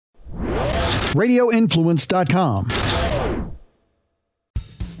RadioInfluence.com.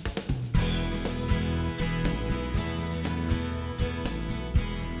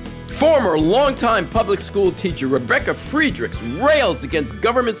 Former longtime public school teacher Rebecca Friedrichs rails against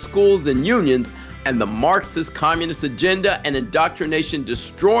government schools and unions and the Marxist communist agenda and indoctrination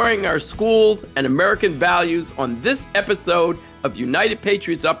destroying our schools and American values on this episode of United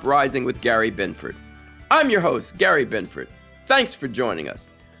Patriots Uprising with Gary Binford. I'm your host, Gary Binford. Thanks for joining us.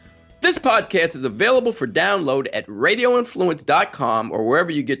 This podcast is available for download at radioinfluence.com or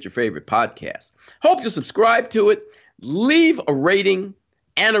wherever you get your favorite podcasts. Hope you'll subscribe to it, leave a rating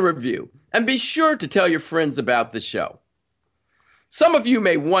and a review, and be sure to tell your friends about the show. Some of you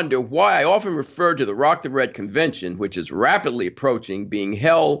may wonder why I often refer to the Rock the Red convention, which is rapidly approaching, being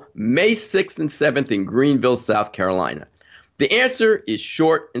held May 6th and 7th in Greenville, South Carolina. The answer is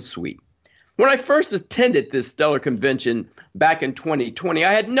short and sweet. When I first attended this stellar convention back in 2020,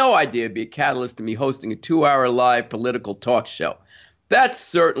 I had no idea it'd be a catalyst to me hosting a 2-hour live political talk show. That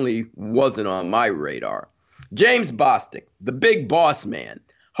certainly wasn't on my radar. James Bostic, the big boss man,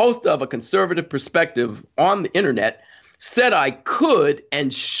 host of A Conservative Perspective on the internet, said I could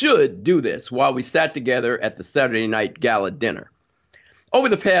and should do this while we sat together at the Saturday night gala dinner. Over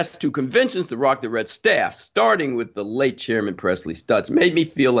the past 2 conventions, the Rock the Red staff, starting with the late Chairman Presley Stutz, made me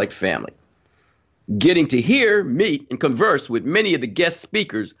feel like family. Getting to hear, meet, and converse with many of the guest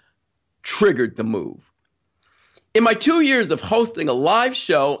speakers triggered the move. In my 2 years of hosting a live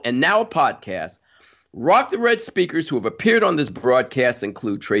show and now a podcast, Rock the Red speakers who have appeared on this broadcast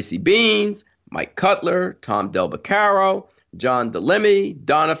include Tracy Beans, Mike Cutler, Tom Del Beccaro, John DeLemme,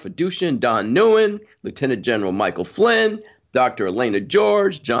 Donna Fiducian, Don Newen, Lieutenant General Michael Flynn, Dr. Elena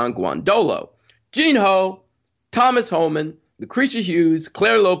George, John Guandolo, Gene Ho, Thomas Homan, Lucretia Hughes,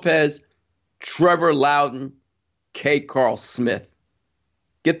 Claire Lopez, Trevor Loudon, K. Carl Smith.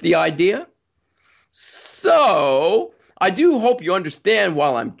 Get the idea? So, I do hope you understand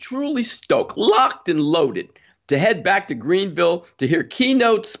why I'm truly stoked, locked and loaded, to head back to Greenville to hear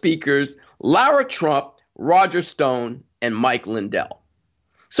keynote speakers Lara Trump, Roger Stone, and Mike Lindell.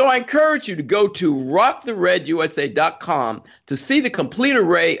 So I encourage you to go to rocktheredusa.com to see the complete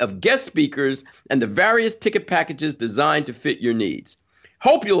array of guest speakers and the various ticket packages designed to fit your needs.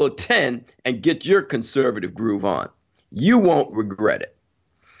 Hope you'll attend and get your conservative groove on. You won't regret it.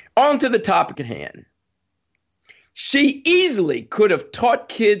 On to the topic at hand. She easily could have taught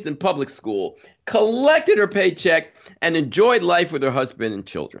kids in public school, collected her paycheck, and enjoyed life with her husband and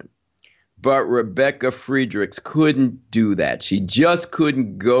children. But Rebecca Friedrichs couldn't do that. She just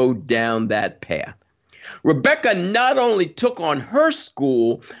couldn't go down that path. Rebecca not only took on her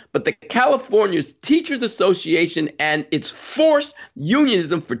school, but the California's Teachers Association and its forced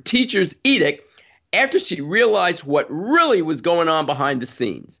unionism for teachers edict after she realized what really was going on behind the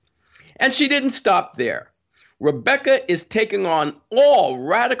scenes. And she didn't stop there. Rebecca is taking on all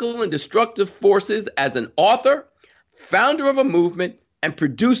radical and destructive forces as an author, founder of a movement, and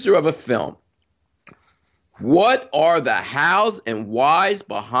producer of a film. What are the hows and whys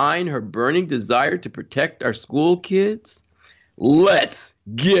behind her burning desire to protect our school kids? Let's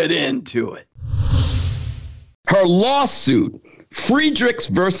get into it. Her lawsuit, Friedrichs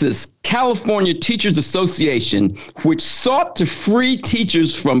versus California Teachers Association, which sought to free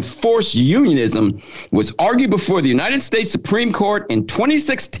teachers from forced unionism, was argued before the United States Supreme Court in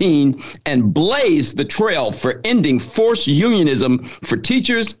 2016 and blazed the trail for ending forced unionism for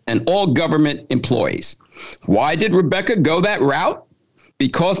teachers and all government employees. Why did Rebecca go that route?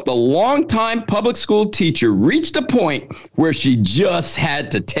 Because the longtime public school teacher reached a point where she just had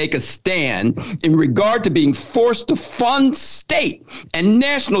to take a stand in regard to being forced to fund state and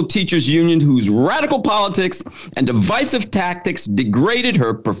national teachers unions whose radical politics and divisive tactics degraded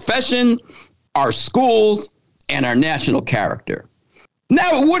her profession, our schools, and our national character.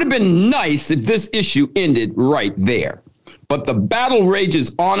 Now, it would have been nice if this issue ended right there, but the battle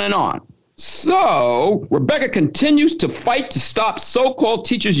rages on and on. So Rebecca continues to fight to stop so-called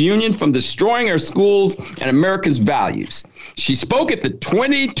teachers union from destroying our schools and America's values. She spoke at the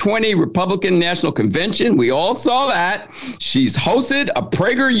 2020 Republican National Convention. We all saw that. She's hosted a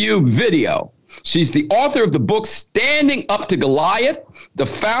PragerU video. She's the author of the book Standing Up to Goliath, the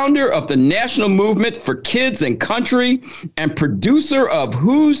founder of the National Movement for Kids and Country, and producer of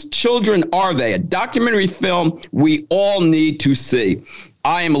Whose Children Are They?, a documentary film we all need to see.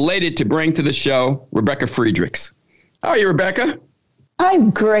 I am elated to bring to the show Rebecca Friedrichs. How are you, Rebecca?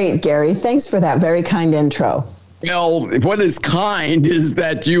 I'm great, Gary. Thanks for that very kind intro. Well, what is kind is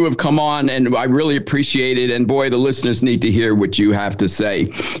that you have come on, and I really appreciate it. And boy, the listeners need to hear what you have to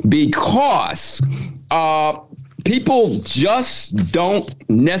say, because people just don't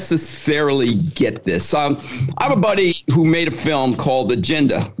necessarily get this. I have a buddy who made a film called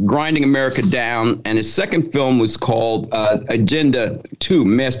Agenda, Grinding America Down, and his second film was called Agenda 2,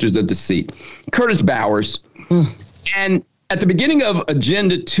 Masters of Deceit. Curtis Bowers. And at the beginning of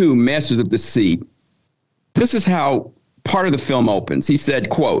Agenda 2, Masters of Deceit, this is how part of the film opens. He said,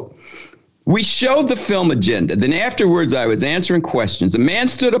 quote, "We showed the film Agenda. Then afterwards, I was answering questions. A man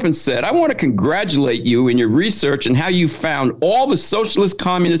stood up and said, 'I want to congratulate you in your research and how you found all the socialist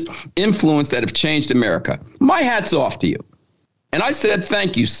communist influence that have changed America. My hat's off to you.' And I said,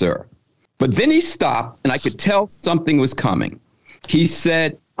 'Thank you, sir.' But then he stopped, and I could tell something was coming. He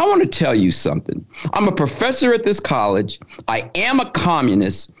said, 'I want to tell you something. I'm a professor at this college. I am a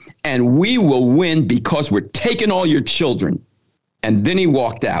communist, and we will win because we're taking all your children.' And then he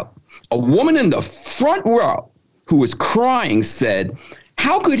walked out. A woman in the front row who was crying said,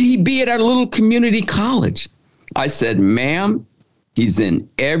 'How could he be at our little community college?' I said, 'Ma'am, he's in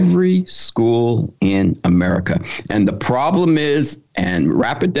every school in America.' And the problem is, and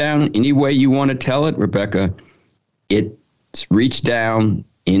wrap it down any way you want to tell it, Rebecca, it's reached down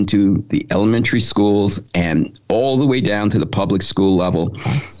into the elementary schools and all the way down to the public school level.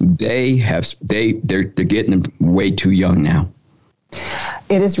 They're getting way too young now.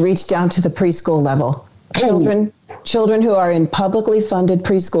 It has reached down to the preschool level. Children who are in publicly funded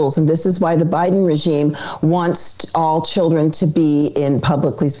preschools, and this is why the Biden regime wants all children to be in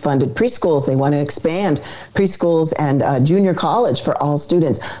publicly funded preschools. They want to expand preschools and junior college for all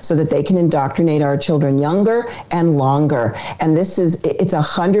students so that they can indoctrinate our children younger and longer. And it's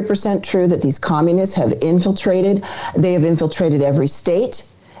 100% true that these communists have infiltrated. They have infiltrated every state.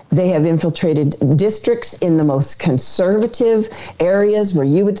 They have infiltrated districts in the most conservative areas where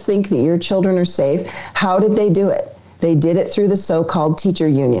you would think that your children are safe. How did they do it? They did it through the so-called teacher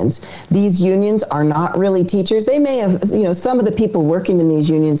unions. These unions are not really teachers. They may have, some of the people working in these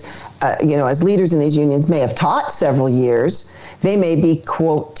unions, as leaders in these unions may have taught several years. They may be,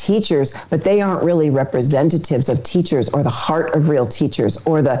 quote, teachers, but they aren't really representatives of teachers or the heart of real teachers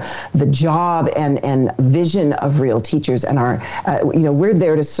or the job and vision of real teachers. And we're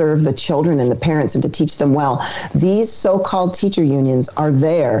there to serve the children and the parents and to teach them well. These so-called teacher unions are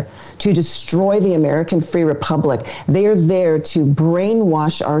there to destroy the American Free Republic. They are there to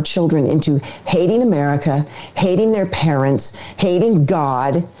brainwash our children into hating America, hating their parents, hating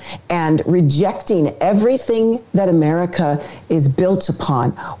God, and rejecting everything that America is built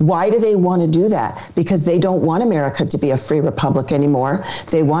upon. Why do they want to do that? Because they don't want America to be a free republic anymore.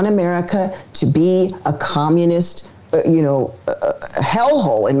 They want America to be a communist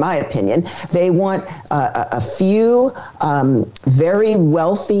hellhole, in my opinion. They want a few very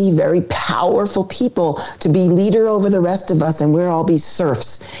wealthy, very powerful people to be leader over the rest of us, and we'll all be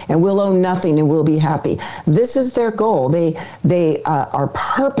serfs, and we'll own nothing, and we'll be happy. This is their goal. They are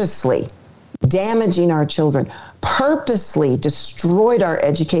purposely damaging our children, purposely destroyed our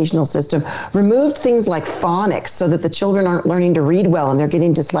educational system, removed things like phonics so that the children aren't learning to read well and they're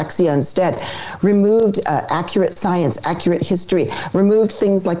getting dyslexia instead, removed accurate science, accurate history, removed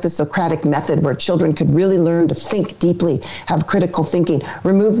things like the Socratic method where children could really learn to think deeply, have critical thinking,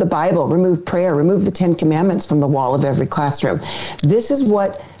 remove the Bible, remove prayer, remove the 10 Commandments from the wall of every classroom. This is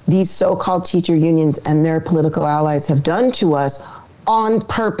what these so-called teacher unions and their political allies have done to us on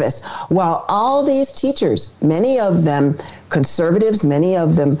purpose, while all these teachers, many of them conservatives, many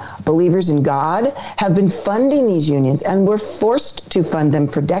of them believers in God, have been funding these unions and were forced to fund them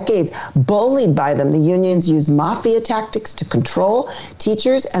for decades, bullied by them. The unions use mafia tactics to control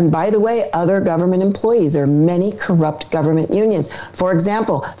teachers and, by the way, other government employees. There are many corrupt government unions. For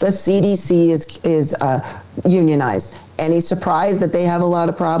example, the CDC is unionized. Any surprise that they have a lot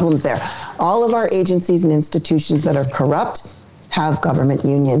of problems there? All of our agencies and institutions that are corrupt have government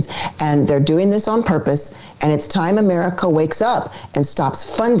unions, and they're doing this on purpose, and it's time America wakes up and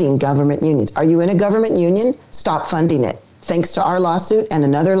stops funding government unions. Are you in a government union? Stop funding it. Thanks to our lawsuit and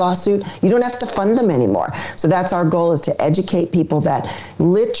another lawsuit, you don't have to fund them anymore. So that's our goal, is to educate people that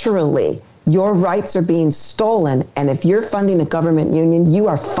literally your rights are being stolen, and if you're funding a government union, you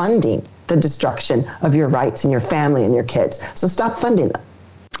are funding the destruction of your rights and your family and your kids. So stop funding them.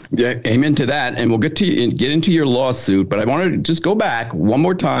 Yeah, amen to that. And we'll get into your lawsuit, but I want to just go back one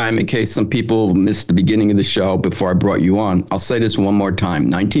more time in case some people missed the beginning of the show before I brought you on. I'll say this one more time.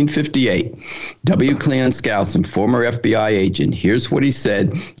 1958, W. Cleon Skousen, former FBI agent, here's what he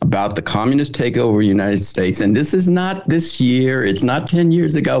said about the communist takeover of the United States. And this is not this year. It's not 10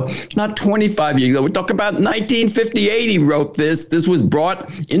 years ago. It's not 25 years ago. We're talking about 1958. He wrote this. This was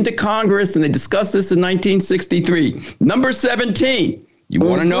brought into Congress, and they discussed this in 1963. Number 17. You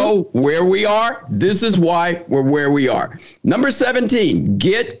want to know where we are? This is why we're where we are. Number 17,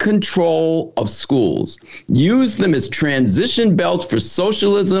 get control of schools. Use them as transition belts for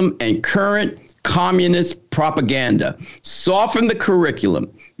socialism and current communist propaganda. Soften the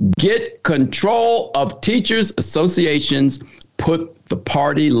curriculum. Get control of teachers' associations. Put the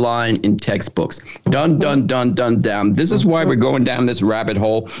party line in textbooks. Dun, dun, dun, dun, down. This is why we're going down this rabbit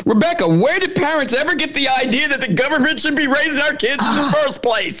hole. Rebecca, where did parents ever get the idea that the government should be raising our kids in the first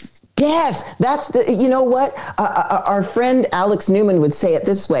place? Yes, that's you know what? Our friend Alex Newman would say it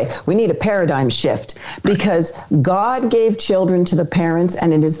this way. We need a paradigm shift because God gave children to the parents,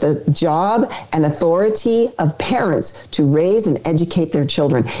 and it is the job and authority of parents to raise and educate their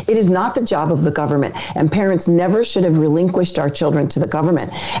children. It is not the job of the government, and parents never should have relinquished our children to the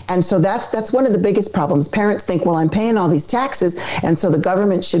government. And so that's one of the biggest problems. Parents think, well, I'm paying all these taxes, and so the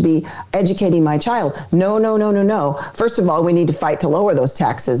government should be educating my child. No, no, no, no, no. First of all, we need to fight to lower those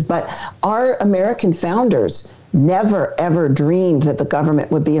taxes. But our American founders never, ever dreamed that the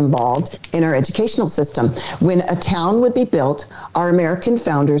government would be involved in our educational system. When a town would be built, our American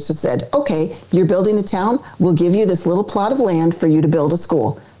founders said, okay, you're building a town, we'll give you this little plot of land for you to build a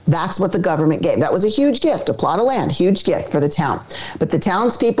school. That's what the government gave. That was a huge gift, a plot of land, huge gift for the town. But the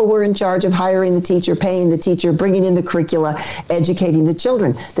townspeople were in charge of hiring the teacher, paying the teacher, bringing in the curricula, educating the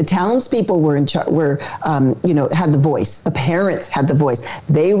children. The townspeople were in charge, had the voice. The parents had the voice.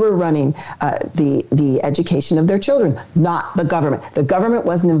 They were running the education of their children, not the government. The government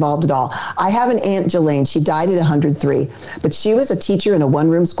wasn't involved at all. I have an Aunt Jelaine. She died at 103, but she was a teacher in a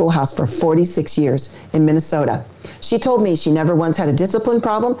one-room schoolhouse for 46 years in Minnesota. She told me she never once had a discipline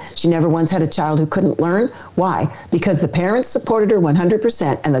problem. She never once had a child who couldn't learn. Why? Because the parents supported her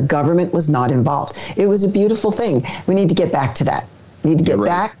 100% and the government was not involved. It was a beautiful thing. We need to get back to that. We need to get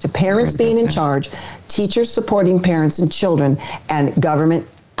back to parents being in charge, teachers supporting parents and children, and government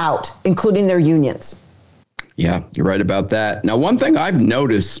out, including their unions. Yeah, you're right about that. Now, one thing I've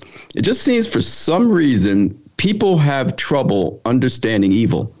noticed, it just seems for some reason people have trouble understanding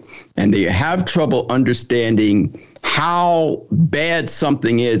evil. And they have trouble understanding how bad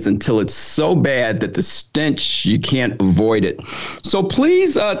something is until it's so bad that the stench, you can't avoid it. So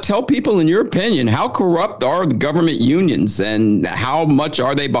please tell people, in your opinion, how corrupt are the government unions and how much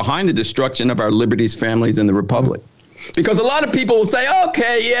are they behind the destruction of our liberties, families, and the republic? Because a lot of people will say,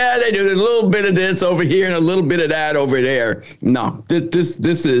 okay, yeah, they do a little bit of this over here and a little bit of that over there. No,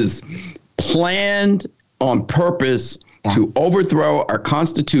 this is planned on purpose to overthrow our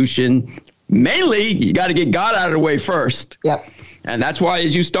Constitution. Mainly, you got to get God out of the way first. Yep. And that's why,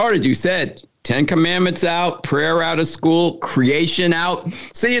 as you started, you said 10 Commandments out, prayer out of school, creation out.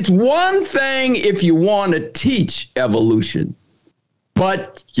 See, it's one thing if you want to teach evolution,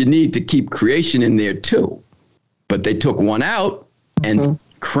 but you need to keep creation in there too. But they took one out and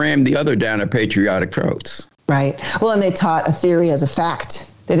crammed the other down our patriotic throats. Right. Well, and they taught a theory as a fact.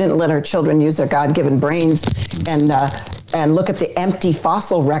 They didn't let our children use their God-given brains and look at the empty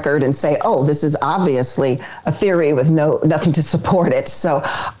fossil record and say, oh, this is obviously a theory with nothing to support it. So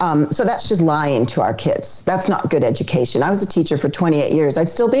that's just lying to our kids. That's not good education. I was a teacher for 28 years. I'd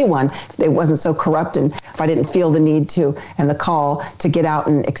still be one if it wasn't so corrupt and if I didn't feel the need to and the call to get out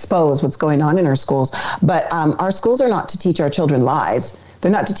and expose what's going on in our schools. But our schools are not to teach our children lies.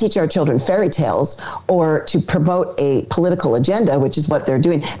 They're not to teach our children fairy tales or to promote a political agenda, which is what they're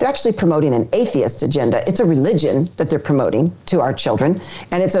doing. They're actually promoting an atheist agenda. It's a religion that they're promoting to our children,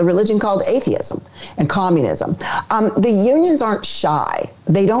 and it's a religion called atheism and communism. The unions aren't shy.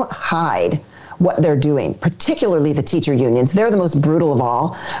 They don't hide what they're doing, particularly the teacher unions. They're the most brutal of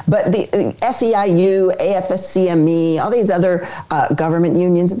all. But the SEIU, AFSCME, all these other government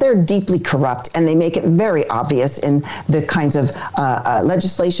unions, they're deeply corrupt, and they make it very obvious in the kinds of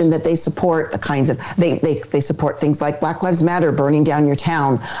legislation that they support, the kinds of, they support things like Black Lives Matter, burning down your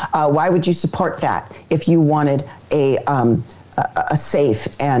town. Why would you support that if you wanted a safe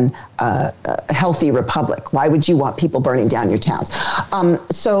and healthy republic? Why would you want people burning down your towns?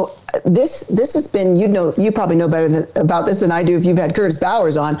 So this has been, you probably know better about this than I do if you've had Curtis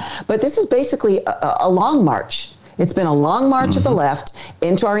Bowers on, but this is basically a long march. It's been a long march of the left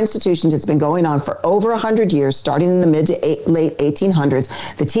into our institutions. It's been going on for over 100 years, starting in the mid to late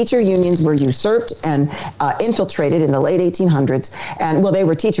 1800s. The teacher unions were usurped and infiltrated in the late 1800s. And, well, they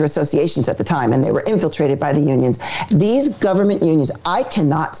were teacher associations at the time, and they were infiltrated by the unions. These government unions, I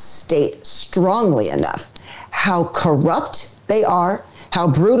cannot state strongly enough how corrupt they are, how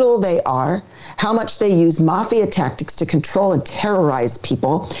brutal they are, how much they use mafia tactics to control and terrorize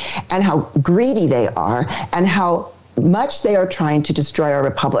people, and how greedy they are, and how much they are trying to destroy our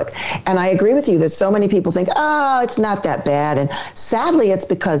republic. And I agree with you that so many people think, oh, it's not that bad. And sadly, it's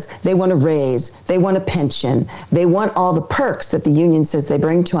because they want a raise, they want a pension, they want all the perks that the union says they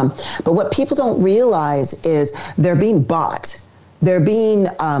bring to them. But what people don't realize is they're being bought. They're being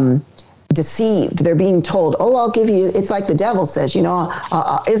deceived. They're being told, oh, I'll give you, it's like the devil says,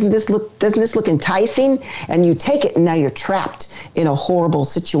 doesn't this look enticing? And you take it and now you're trapped in a horrible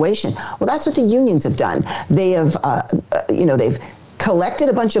situation. Well, that's what the unions have done. They have, they've collected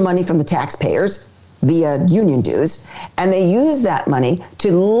a bunch of money from the taxpayers via union dues, and they use that money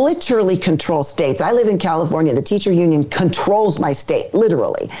to literally control states. I live in California. The teacher union controls my state,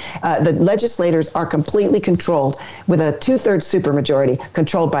 literally. The legislators are completely controlled with a 2/3 supermajority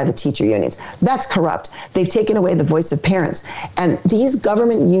controlled by the teacher unions. That's corrupt. They've taken away the voice of parents. And these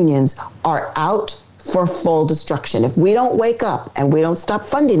government unions are out for full destruction. If we don't wake up and we don't stop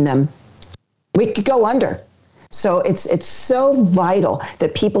funding them, we could go under. So it's so vital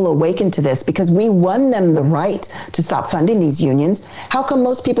that people awaken to this, because we won them the right to stop funding these unions. How come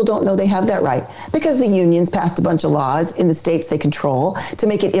most people don't know they have that right? Because the unions passed a bunch of laws in the states they control to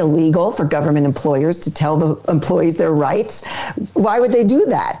make it illegal for government employers to tell the employees their rights. Why would they do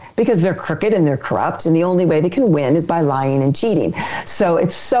that? Because they're crooked and they're corrupt, and the only way they can win is by lying and cheating. So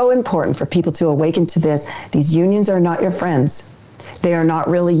it's so important for people to awaken to this. These unions are not your friends. They are not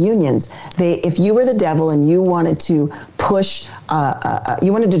really unions. If you were the devil and you wanted to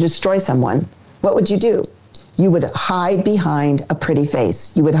you wanted to destroy someone, what would you do? You would hide behind a pretty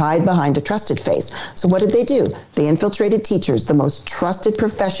face. You would hide behind a trusted face. So what did they do? They infiltrated teachers, the most trusted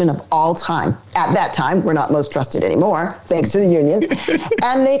profession of all time. At that time, we're not most trusted anymore, thanks to the unions.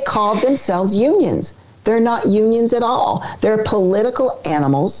 And they called themselves unions. They're not unions at all. They're political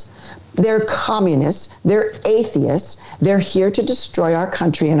animals. They're communists, they're atheists, they're here to destroy our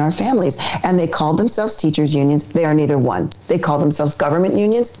country and our families. And they call themselves teachers' unions. They are neither one. They call themselves government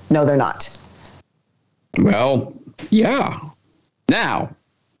unions. No, they're not. Well, yeah. Now,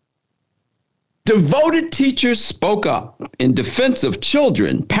 devoted teachers spoke up in defense of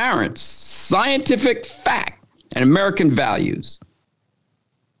children, parents, scientific fact, and American values.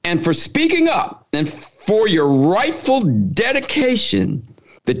 And for speaking up and for your rightful dedication,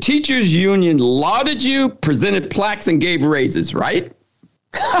 the teachers union lauded you, presented plaques, and gave raises, right?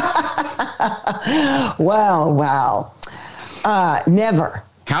 Wow. Never.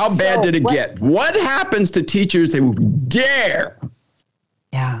 How bad did it get? What happens to teachers who dare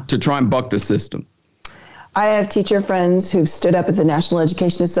to try and buck the system? I have teacher friends who've stood up at the National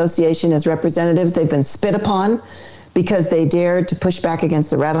Education Association as representatives. They've been spit upon because they dared to push back against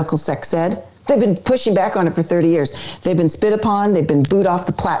the radical sex ed. They've been pushing back on it for 30 years. They've been spit upon. They've been booed off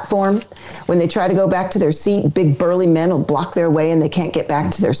the platform. When they try to go back to their seat, big burly men will block their way and they can't get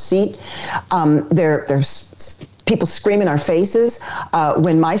back to their seat. There's people scream in our faces.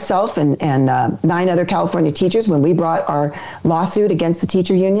 When myself and 9 other California teachers, when we brought our lawsuit against the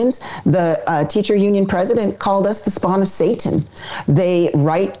teacher unions, the teacher union president called us the spawn of Satan. They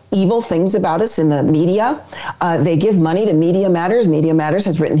write evil things about us in the media. They give money to Media Matters. Media Matters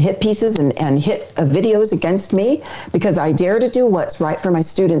has written hit pieces and hit videos against me because I dare to do what's right for my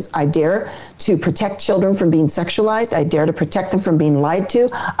students. I dare to protect children from being sexualized. I dare to protect them from being lied to.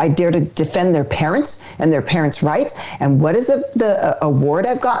 I dare to defend their parents and their parents' rights. And what is the award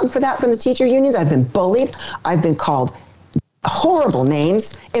I've gotten for that from the teacher unions? I've been bullied. I've been called horrible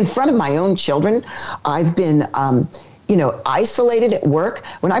names in front of my own children. I've been isolated at work.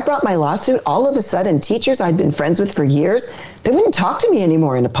 When I brought my lawsuit, all of a sudden, teachers I'd been friends with for years, they wouldn't talk to me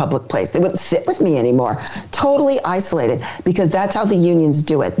anymore in a public place. They wouldn't sit with me anymore. Totally isolated, because that's how the unions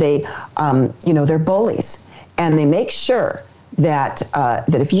do it. They, they're bullies, and they make sure that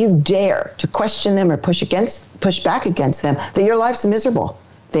if you dare to question them or push back against them, that your life's miserable.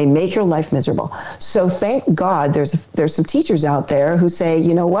 They make your life miserable. So thank God there's some teachers out there who say,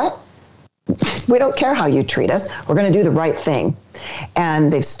 you know what? We don't care how you treat us. We're going to do the right thing.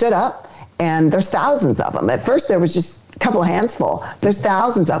 And they've stood up, and there's thousands of them. At first, there was just a couple of handsful. There's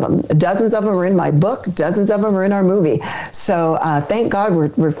thousands of them. Dozens of them are in my book. Dozens of them are in our movie. So thank God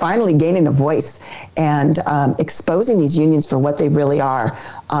we're finally gaining a voice and exposing these unions for what they really are.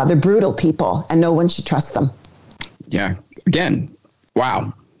 They're brutal people, and no one should trust them. Yeah. Again,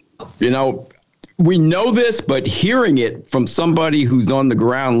 wow. We know this, but hearing it from somebody who's on the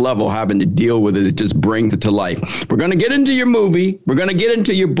ground level having to deal with it just brings it to life. We're going to get into your movie. We're going to get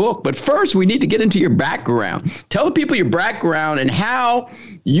into your book. But first, we need to get into your background. Tell the people your background and how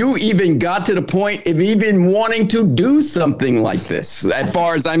you even got to the point of even wanting to do something like this. As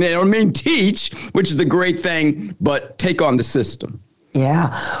far as I don't mean teach, which is a great thing, but take on the system. Yeah.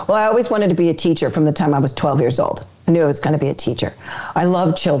 Well, I always wanted to be a teacher from the time I was 12 years old. I knew I was going to be a teacher. I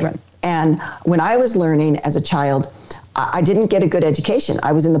love children. And when I was learning as a child, I didn't get a good education.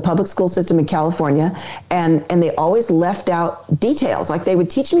 I was in the public school system in California, and they always left out details. Like they would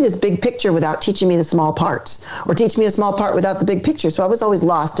teach me this big picture without teaching me the small parts, or teach me a small part without the big picture. So I was always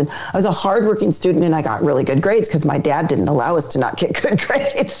lost. And I was a hardworking student, and I got really good grades because my dad didn't allow us to not get good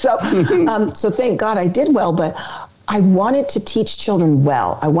grades. So, so thank God I did well. But I wanted to teach children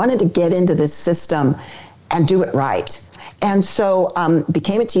well. I wanted to get into this system and do it right. And so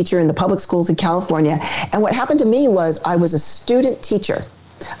became a teacher in the public schools in California. And what happened to me was I was a student teacher.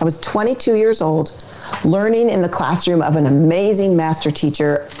 I was 22 years old, learning in the classroom of an amazing master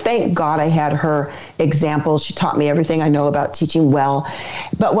teacher. Thank God I had her example. She taught me everything I know about teaching well.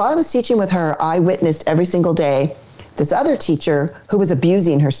 But while I was teaching with her, I witnessed every single day this other teacher who was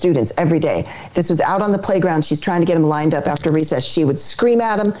abusing her students every day. This was out on the playground. She's trying to get them lined up after recess. She would scream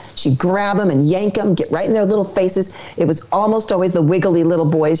at them. She'd grab them and yank them, get right in their little faces. It was almost always the wiggly little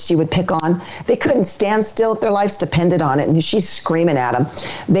boys she would pick on. They couldn't stand still if their lives depended on it, and she's screaming at them.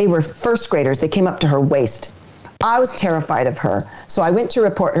 They were first graders. They came up to her waist. I was terrified of her, so I went to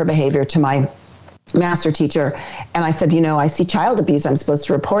report her behavior to my master teacher, and I said, I see child abuse. I'm supposed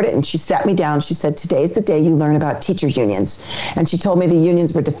to report it. And she sat me down. She said, today's the day you learn about teacher unions. And she told me the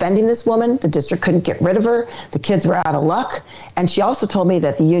unions were defending this woman. The district couldn't get rid of her. The kids were out of luck. And she also told me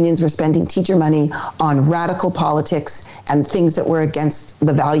that the unions were spending teacher money on radical politics and things that were against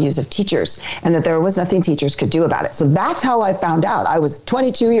the values of teachers, and that there was nothing teachers could do about it. So that's how I found out. I was a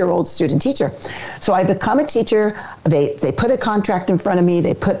 22-year-old student teacher. So I become a teacher. They put a contract in front of me.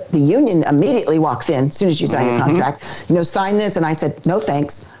 The union immediately walks in as soon as you sign your contract, sign this. And I said, no,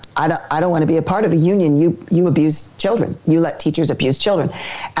 thanks. I don't want to be a part of a union. You abuse children. You let teachers abuse children.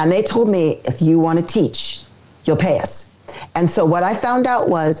 And they told me, if you want to teach, you'll pay us. And so what I found out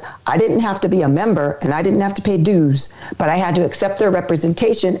was I didn't have to be a member and I didn't have to pay dues, but I had to accept their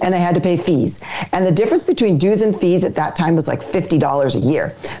representation and I had to pay fees. And the difference between dues and fees at that time was like $50 a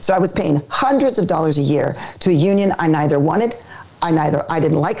year. So I was paying hundreds of dollars a year to a union I neither wanted, I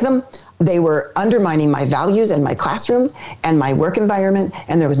didn't like them. They were undermining my values and my classroom and my work environment,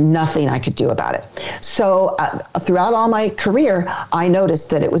 and there was nothing I could do about it. So throughout all my career, I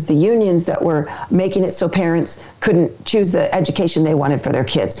noticed that it was the unions that were making it so parents couldn't choose the education they wanted for their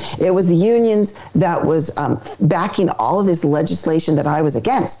kids. It was the unions that was backing all of this legislation that I was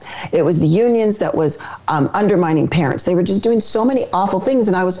against. It was the unions that was undermining parents. They were just doing so many awful things,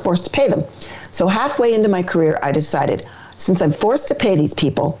 and I was forced to pay them. So halfway into my career, I decided, since I'm forced to pay these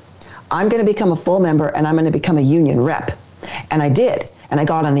people, I'm going to become a full member and I'm going to become a union rep. And I did. And I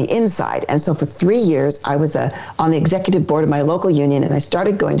got on the inside. And so for 3 years, I was on the executive board of my local union, and I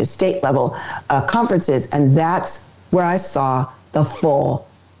started going to state level conferences. And that's where I saw the full,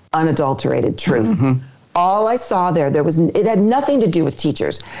 unadulterated truth. Mm-hmm. All I saw it had nothing to do with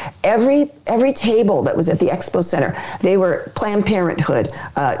teachers. Every table that was at the Expo Center, they were Planned Parenthood,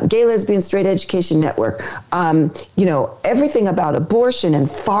 Gay, Lesbian, Straight Education Network, everything about abortion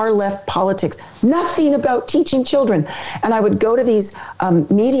and far left politics, nothing about teaching children. And I would go to these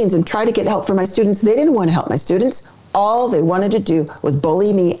meetings and try to get help for my students. They didn't want to help my students. All they wanted to do was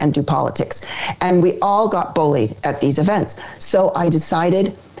bully me and do politics. And we all got bullied at these events. So I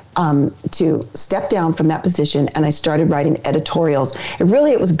decided to step down from that position, and I started writing editorials.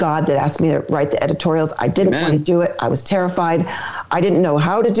 It was God that asked me to write the editorials. I didn't want to do it. I was terrified. I didn't know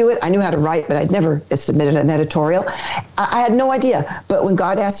how to do it. I knew how to write, but I'd never submitted an editorial. I had no idea. But when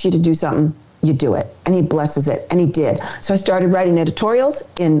God asks you to do something, you do it, and he blesses it, and he did. So I started writing editorials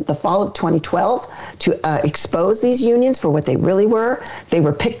in the fall of 2012 to expose these unions for what they really were. They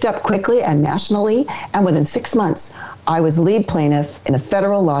were picked up quickly and nationally, and within 6 months, I was lead plaintiff in a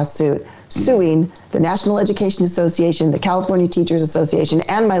federal lawsuit suing the National Education Association, the California Teachers Association,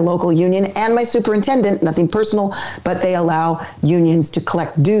 and my local union, and my superintendent, nothing personal, but they allow unions to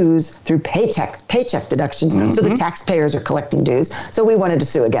collect dues through paycheck deductions, so the taxpayers are collecting dues. So we wanted to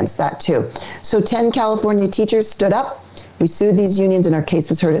sue against that too. So 10 California teachers stood up. We sued these unions, and our case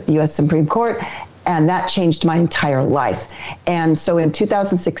was heard at the U.S. Supreme Court. And that changed my entire life. And so in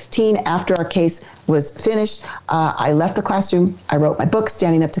 2016, after our case was finished, I left the classroom. I wrote my book,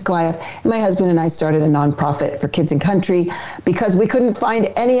 Standing Up to Goliath, and my husband and I started a nonprofit for kids and country because we couldn't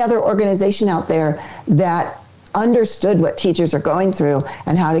find any other organization out there that understood what teachers are going through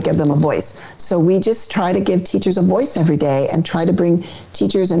and how to give them a voice. So we just try to give teachers a voice every day and try to bring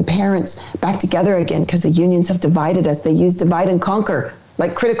teachers and parents back together again, because the unions have divided us. They use divide and conquer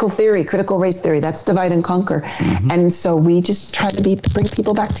like critical theory, critical race theory. That's divide and conquer. And so we just try to bring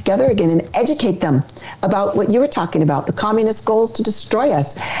people back together again and educate them about what you were talking about, the communist goals to destroy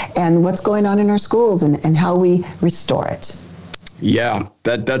us and what's going on in our schools and how we restore it. Yeah,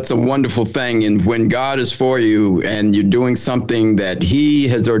 that's a wonderful thing. And when God is for you and you're doing something that he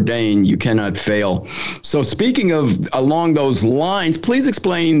has ordained, you cannot fail. So speaking of along those lines, please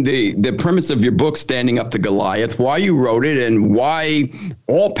explain the premise of your book, Standing Up to Goliath, why you wrote it and why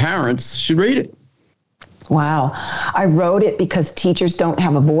all parents should read it. Wow. I wrote it because teachers don't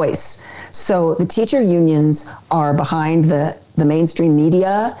have a voice. So the teacher unions are behind the mainstream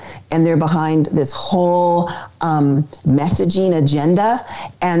media, and they're behind this whole messaging agenda.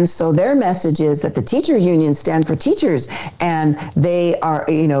 And so their message is that the teacher unions stand for teachers, and they are,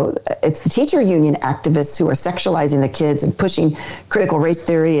 it's the teacher union activists who are sexualizing the kids and pushing critical race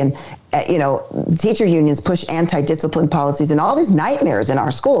theory, and teacher unions push anti-discipline policies and all these nightmares in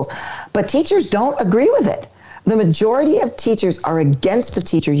our schools. But teachers don't agree with it. The majority of teachers are against the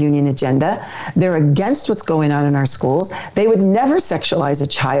teacher union agenda. They're against what's going on in our schools. They would never sexualize a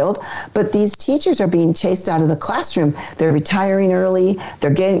child, but these teachers are being chased out of the classroom. They're retiring early.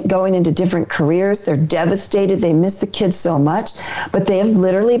 They're going into different careers. They're devastated. They miss the kids so much, but they have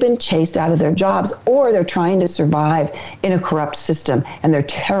literally been chased out of their jobs, or they're trying to survive in a corrupt system, and they're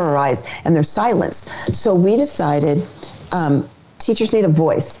terrorized and they're silenced. So we decided teachers need a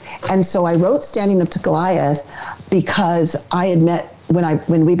voice. And so I wrote Standing Up to Goliath because I had met,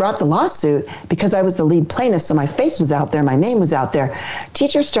 when we brought the lawsuit, because I was the lead plaintiff, so my face was out there, my name was out there,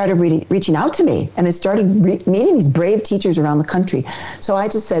 teachers started reaching out to me, and I started meeting these brave teachers around the country. So I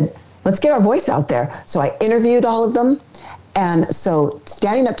just said, let's get our voice out there. So I interviewed all of them. And so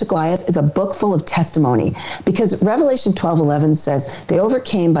Standing Up to Goliath is a book full of testimony, because Revelation 12:11 says they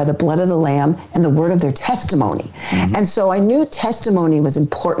overcame by the blood of the Lamb and the word of their testimony. And so I knew testimony was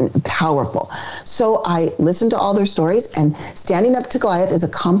important and powerful. So I listened to all their stories, and Standing Up to Goliath is a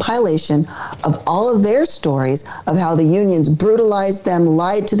compilation of all of their stories of how the unions brutalized them,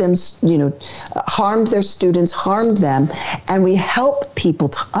 lied to them, harmed their students, harmed them. And we help people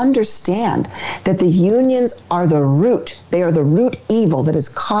to understand that the unions are the root. They are the root evil that is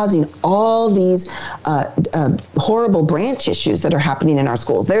causing all these horrible branch issues that are happening in our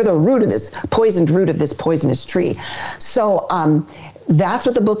schools. They're the root of this poisonous tree. So that's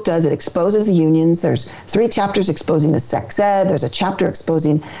what the book does. It exposes the unions. There's 3 chapters exposing the sex ed. There's a chapter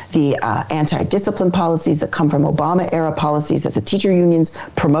exposing the anti-discipline policies that come from Obama-era policies that the teacher unions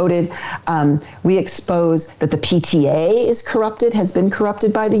promoted. We expose that the PTA is corrupted, has been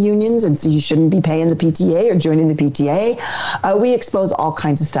corrupted by the unions, and so you shouldn't be paying the PTA or joining the PTA. We expose all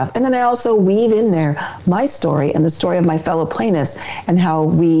kinds of stuff. And then I also weave in there my story and the story of my fellow plaintiffs and how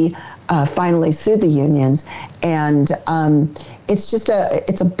we finally sued the unions. And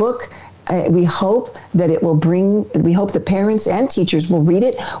it's a book. We hope that it will we hope that parents and teachers will read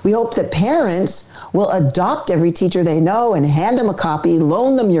it. We hope that parents will adopt every teacher they know and hand them a copy,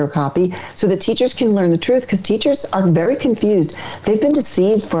 loan them your copy, so that teachers can learn the truth, because teachers are very confused. They've been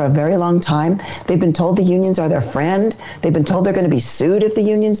deceived for a very long time. They've been told the unions are their friend. They've been told they're going to be sued if the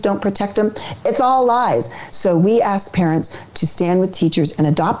unions don't protect them. It's all lies. So we ask parents to stand with teachers and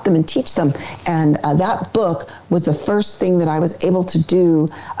adopt them and teach them. And that book was the first thing that I was able to do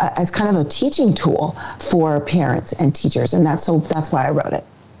as kind of a teaching tool for parents and teachers, and that's why I wrote it.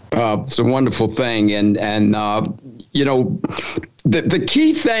 It's a wonderful thing, and the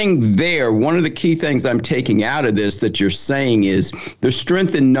key thing there. One of the key things I'm taking out of this that you're saying is there's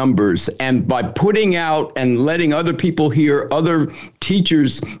strength in numbers, and by putting out and letting other people hear, other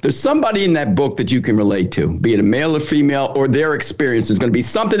teachers, there's somebody in that book that you can relate to, be it a male or female, or their experience is going to be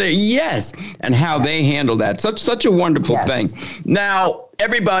something that and how they handle that. Such a wonderful thing. Now,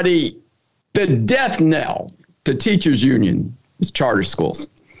 everybody. The death knell to teachers union is charter schools.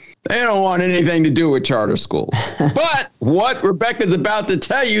 They don't want anything to do with charter schools. But what Rebecca's about to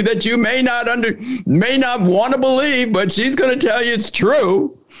tell you that you may not want to believe, but she's going to tell you it's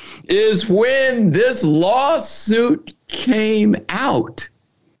true, is when this lawsuit came out,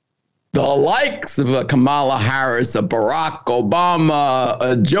 the likes of Kamala Harris, Barack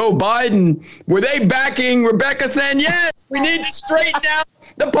Obama, Joe Biden, were they backing Rebecca, saying, yes, we need to straighten out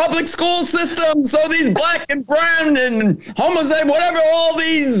the public school system so these black and brown and homosexual, whatever, all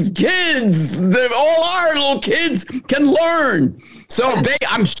these kids, all our little kids can learn. So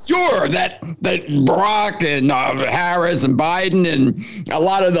I'm sure that Barack and Harris and Biden and a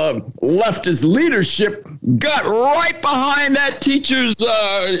lot of the leftist leadership got right behind that teacher's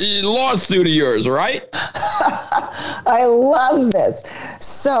lawsuit of yours, right? I love this.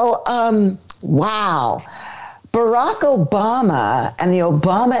 So, wow. Barack Obama and the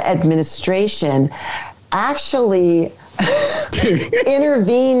Obama administration actually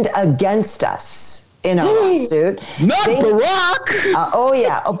intervened against us in a lawsuit. Barack.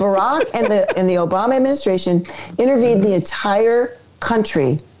 Barack and the Obama administration intervened the entire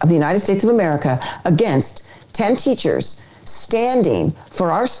country of the United States of America against 10 teachers standing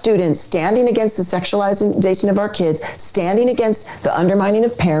for our students, standing against the sexualization of our kids, standing against the undermining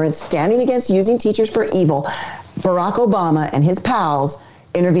of parents, standing against using teachers for evil. Barack Obama and his pals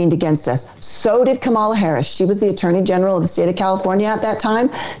intervened against us. So did Kamala Harris. She was the Attorney General of the state of California at that time.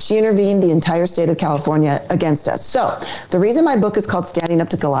 She intervened the entire state of California against us. So the reason my book is called Standing Up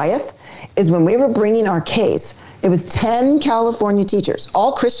to Goliath is when we were bringing our case, it was 10 California teachers,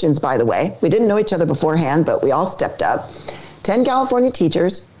 all Christians, by the way. We didn't know each other beforehand, but we all stepped up. 10 California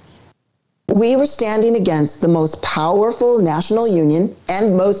teachers. We were standing against the most powerful national union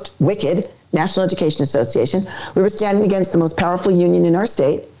and most wicked National Education Association. We were standing against the most powerful union in our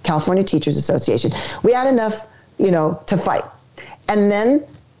state, California Teachers Association. We had enough, to fight. And then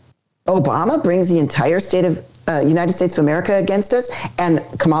Obama brings the entire state of United States of America against us, and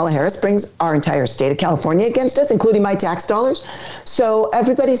Kamala Harris brings our entire state of California against us, including my tax dollars. So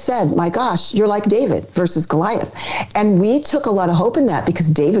everybody said, my gosh, you're like David versus Goliath. And we took a lot of hope in that because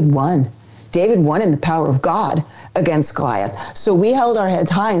David won. David won in the power of God against Goliath. So we held our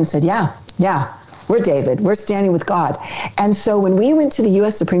heads high and said, yeah, we're David. We're standing with God. And so when we went to the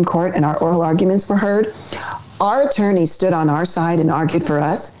U.S. Supreme Court and our oral arguments were heard, our attorneys stood on our side and argued for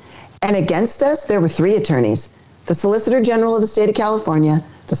us. And against us, there were 3 attorneys: the Solicitor General of the state of California,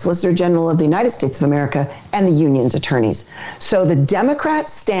 the Solicitor General of the United States of America, and the union's attorneys. So the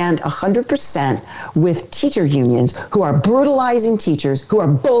Democrats stand 100% with teacher unions who are brutalizing teachers, who are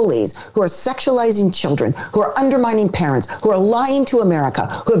bullies, who are sexualizing children, who are undermining parents, who are lying to America,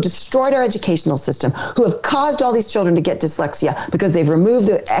 who have destroyed our educational system, who have caused all these children to get dyslexia because they've removed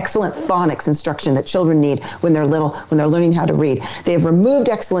the excellent phonics instruction that children need when they're little, when they're learning how to read. They have removed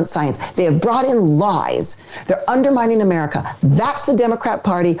excellent science. They have brought in lies. They're undermining America. That's the Democrat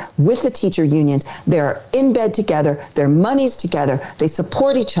Party with the teacher unions. They're in bed together. Their money's together. They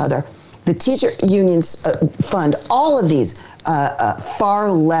support each other. The teacher unions fund all of these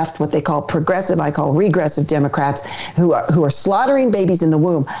far left, what they call progressive, I call regressive Democrats, who are slaughtering babies in the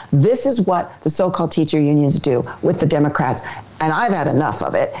womb. This is what the so-called teacher unions do with the Democrats. And I've had enough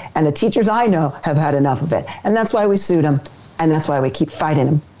of it. And the teachers I know have had enough of it. And that's why we sued them. And that's why we keep fighting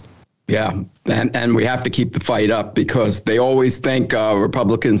them. Yeah, and we have to keep the fight up because they always think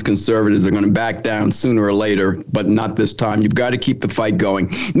Republicans, conservatives are going to back down sooner or later, but not this time. You've got to keep the fight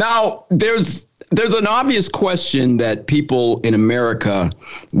going. Now, there's an obvious question that people in America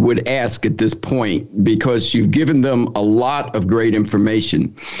would ask at this point because you've given them a lot of great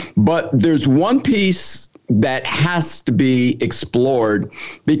information. But there's one piece that has to be explored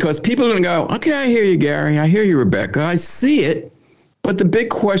because people are going to go, okay, I hear you, Gary. I hear you, Rebecca. I see it. But the big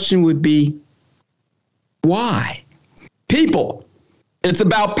question would be, why? People, it's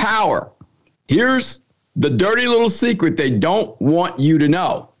about power. Here's the dirty little secret they don't want you to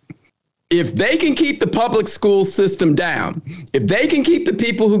know. If they can keep the public school system down, if they can keep the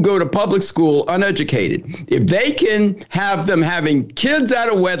people who go to public school uneducated, if they can have them having kids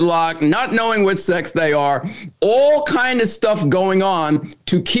out of wedlock, not knowing what sex they are, all kind of stuff going on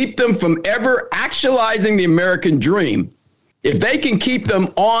to keep them from ever actualizing the American dream, if they can keep them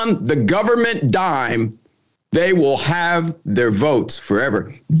on the government dime, they will have their votes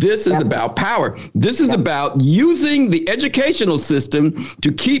forever. This is about power. This is about using the educational system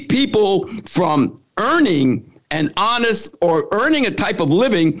to keep people from earning an honest or earning a type of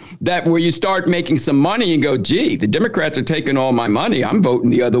living that where you start making some money and go, gee, the Democrats are taking all my money. I'm voting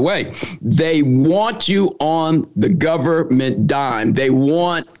the other way. They want you on the government dime. They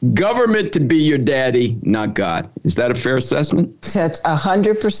want government to be your daddy, not God. Is that a fair assessment? That's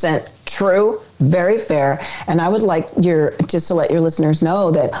 100% true. Very fair. And I would like just to let your listeners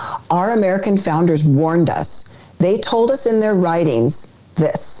know that our American founders warned us. They told us in their writings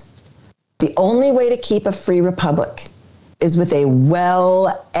this: the only way to keep a free republic is with a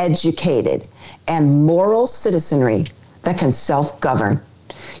well-educated and moral citizenry that can self-govern.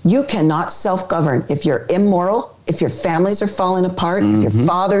 You cannot self-govern if you're immoral, if your families are falling apart, if your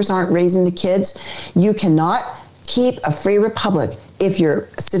fathers aren't raising the kids. You cannot keep a free republic if your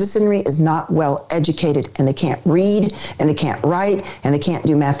citizenry is not well educated and they can't read and they can't write and they can't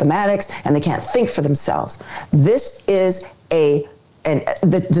do mathematics and they can't think for themselves. This is the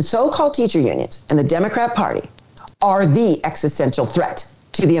so-called teacher unions and the Democrat Party are the existential threat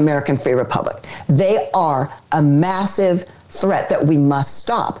to the American free republic. They are a massive threat that we must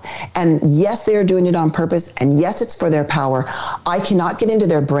stop. And yes, they are doing it on purpose. And yes, it's for their power. I cannot get into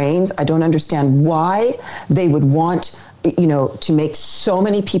their brains. I don't understand why they would want, to make so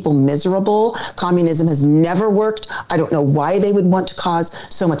many people miserable. Communism has never worked. I don't know why they would want to cause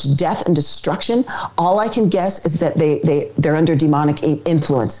so much death and destruction. All I can guess is that they're under demonic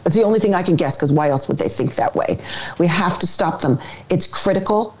influence. That's the only thing I can guess, because why else would they think that way? We have to stop them. It's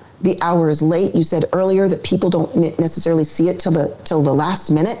critical. The hour is late. You said earlier that people don't necessarily see it till the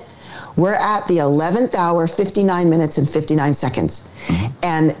last minute. We're at the 11th hour, 59 minutes and 59 seconds. Mm-hmm.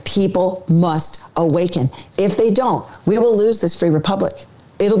 And people must awaken. If they don't, we will lose this free republic.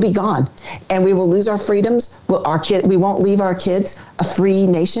 It'll be gone. And we will lose our freedoms. We won't leave our kids a free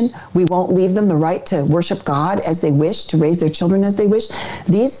nation. We won't leave them the right to worship God as they wish, to raise their children as they wish.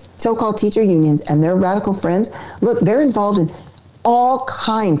 These so-called teacher unions and their radical friends, look, they're involved in all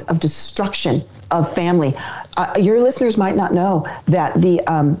kinds of destruction of family. Your listeners might not know that the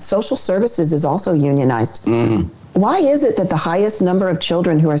social services is also unionized. Mm-hmm. Why is it that the highest number of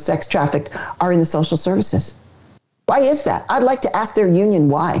children who are sex trafficked are in the social services? Why is that? I'd like to ask their union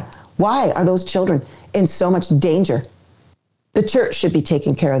why. Why are those children in so much danger? The church should be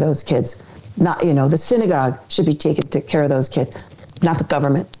taking care of those kids. Not, the synagogue should be taking care of those kids, not the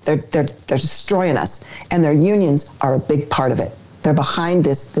government. They're destroying us, and their unions are a big part of it. They're behind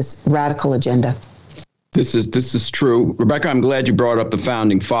this radical agenda. This is true. Rebecca, I'm glad you brought up the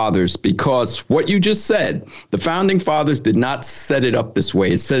Founding Fathers, because what you just said, the Founding Fathers did not set it up this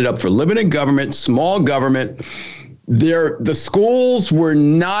way. It set it up for limited government, small government. The schools were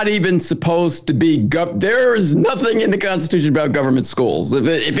not even supposed to be, there's nothing in the Constitution about government schools.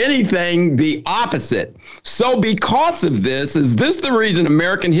 If anything, the opposite. So because of this, is this the reason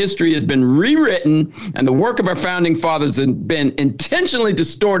American history has been rewritten and the work of our founding fathers has been intentionally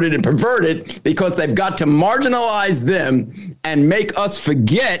distorted and perverted, because they've got to marginalize them and make us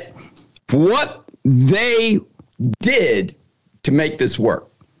forget what they did to make this work?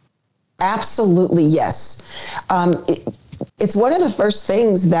 Absolutely, yes. It's one of the first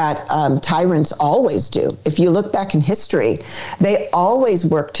things that tyrants always do. If you look back in history, they always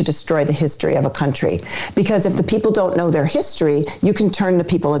work to destroy the history of a country. Because if the people don't know their history, you can turn the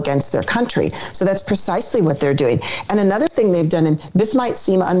people against their country. So that's precisely what they're doing. And another thing they've done, and this might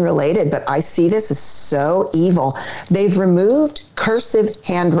seem unrelated, but I see this as so evil. They've removed cursive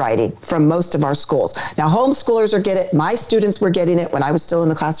handwriting from most of our schools. Now, homeschoolers are getting it. My students were getting it when I was still in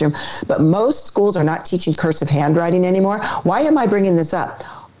the classroom. But most schools are not teaching cursive handwriting anymore. Why am I bringing this up?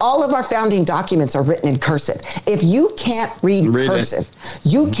 All of our founding documents are written in cursive. If you can't read cursive,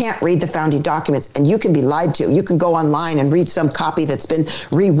 you can't read the founding documents, and you can be lied to. You can go online and read some copy that's been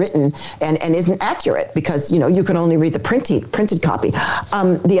rewritten and isn't accurate, because you can only read the printed copy.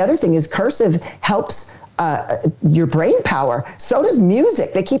 The other thing is cursive helps your brain power. So does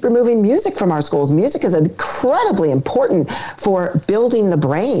music. They keep removing music from our schools. Music is incredibly important for building the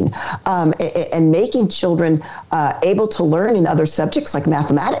brain and making children able to learn in other subjects like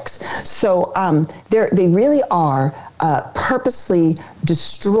mathematics. So they really are purposely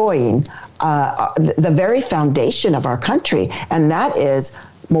destroying the very foundation of our country, and that is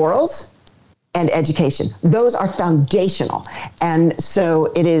morals and education. Those are foundational. And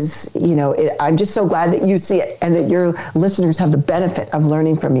so it is, I'm just so glad that you see it and that your listeners have the benefit of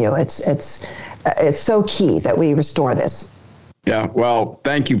learning from you. It's so key that we restore this. Yeah, well,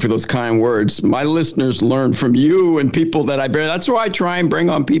 thank you for those kind words. My listeners learn from you and people that I bring. That's why I try and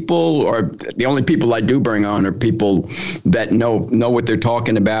bring on people, or the only people I do bring on are people that know what they're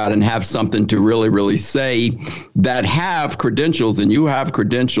talking about and have something to really, really say, that have credentials, and you have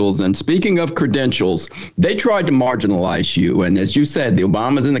credentials. And speaking of credentials, they tried to marginalize you. And as you said, the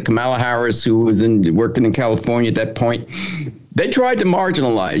Obamas and the Kamala Harris, who was working in California at that point, they tried to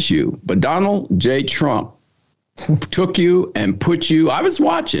marginalize you. But Donald J. Trump took you and put you. I was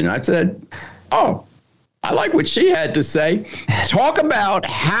watching. I said, oh, I like what she had to say. Talk about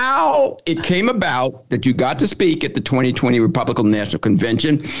how it came about that you got to speak at the 2020 Republican National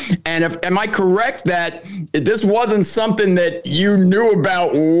Convention. And am I correct that this wasn't something that you knew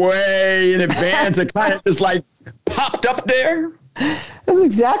about way in advance? It kind of just like popped up there? That's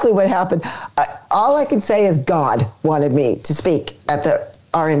exactly what happened. All I can say is God wanted me to speak at the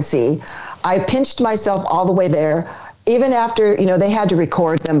RNC. I pinched myself all the way there. Even after, they had to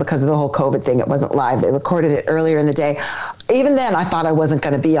record them because of the whole COVID thing. It wasn't live. They recorded it earlier in the day. Even then, I thought I wasn't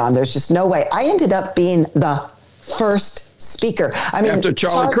going to be on. There's just no way. I ended up being the first speaker. I mean, after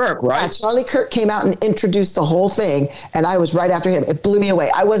Charlie Kirk, right? Yeah, Charlie Kirk came out and introduced the whole thing, and I was right after him. It blew me away.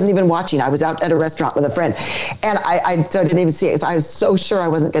 I wasn't even watching. I was out at a restaurant with a friend, and I didn't even see it. So I was so sure I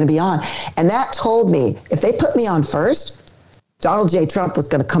wasn't going to be on. And that told me, if they put me on first, Donald J. Trump was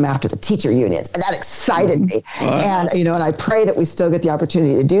going to come after the teacher unions, and that excited me. And and I pray that we still get the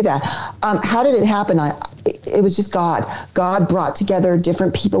opportunity to do that. How did it happen? It was just God. God brought together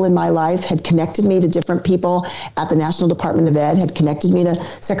different people in my life, had connected me to different people at the National Department of Ed, had connected me to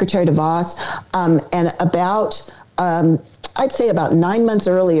Secretary DeVos, and I'd say about 9 months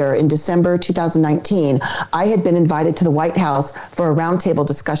earlier, in December 2019, I had been invited to the White House for a roundtable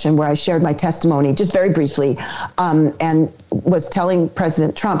discussion where I shared my testimony, just very briefly, and was telling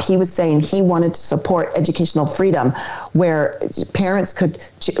President Trump, he was saying he wanted to support educational freedom where parents could,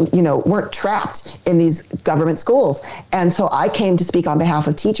 weren't trapped in these government schools. And so I came to speak on behalf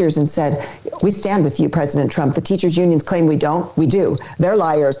of teachers and said, we stand with you, President Trump. The teachers unions claim we don't. We do. They're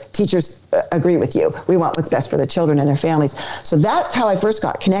liars. Teachers agree with you. We want what's best for the children and their families. So that's how I first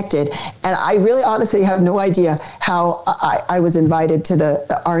got connected. And I really honestly have no idea how I was invited to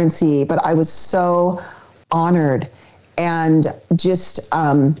the RNC, but I was so honored and just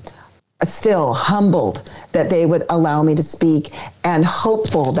still humbled that they would allow me to speak, and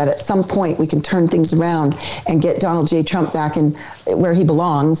hopeful that at some point we can turn things around and get Donald J. Trump back in where he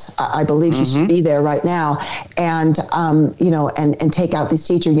belongs. I believe he should be there right now, and and take out these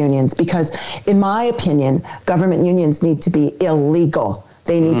teacher unions, because in my opinion, government unions need to be illegal.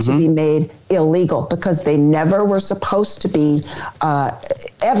 They need to be made illegal because they never were supposed to be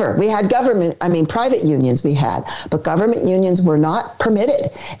ever. We had private unions we had, but government unions were not permitted,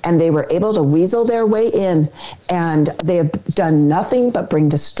 and they were able to weasel their way in, and they have done nothing but bring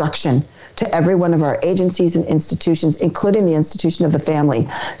destruction to every one of our agencies and institutions, including the institution of the family.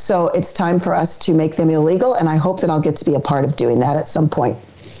 So it's time for us to make them illegal, and I hope that I'll get to be a part of doing that at some point.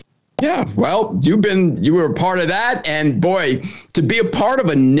 Yeah, well, you were a part of that, and boy, to be a part of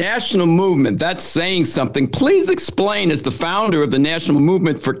a national movement, that's saying something. Please explain, as the founder of the National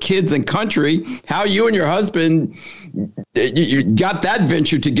Movement for Kids and Country, how you and your husband you got that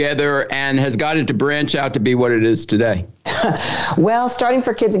venture together and has got it to branch out to be what it is today. Well, starting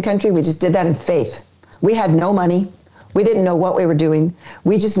for Kids and Country, we just did that in faith. We had no money. We didn't know what we were doing.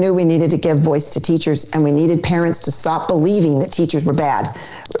 We just knew we needed to give voice to teachers, and we needed parents to stop believing that teachers were bad.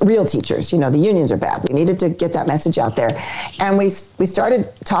 Real teachers, the unions are bad. We needed to get that message out there. And we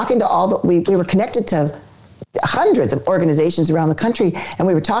started talking to we were connected to hundreds of organizations around the country, and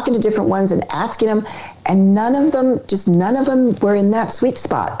we were talking to different ones and asking them, and none of them were in that sweet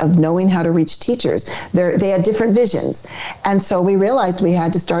spot of knowing how to reach teachers. They had different visions. And so we realized we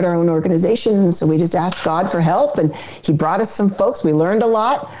had to start our own organization. So we just asked God for help, and he brought us some folks. We learned a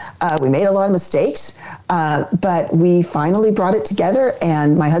lot. We made a lot of mistakes, but we finally brought it together.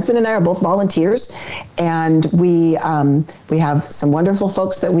 And my husband and I are both volunteers, and we have some wonderful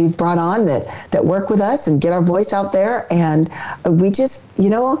folks that we've brought on that work with us and get our voice out there. And we just,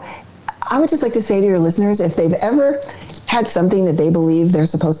 I would just like to say to your listeners, if they've ever had something that they believe they're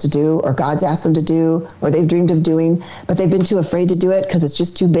supposed to do, or God's asked them to do, or they've dreamed of doing, but they've been too afraid to do it because it's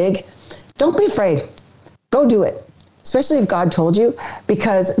just too big, don't be afraid. Go do it. Especially if God told you,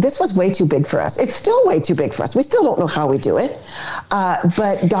 because this was way too big for us. It's still way too big for us. We still don't know how we do it.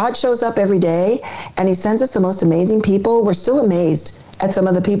 But God shows up every day, and he sends us the most amazing people. We're still amazed at some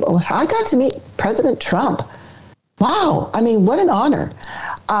of the people. I got to meet President Trump. Wow. What an honor.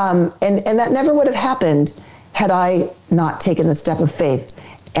 And that never would have happened had I not taken the step of faith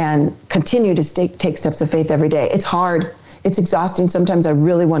and continue to take steps of faith every day. It's hard. It's exhausting. Sometimes I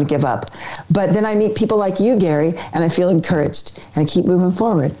really want to give up. But then I meet people like you, Gary, and I feel encouraged, and I keep moving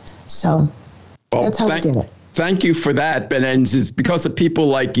forward. So that's how we did it. Thank you for that. And it's because of people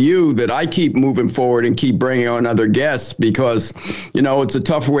like you that I keep moving forward and keep bringing on other guests, because, it's a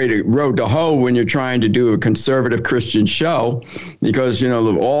tough road to hoe when you're trying to do a conservative Christian show, because,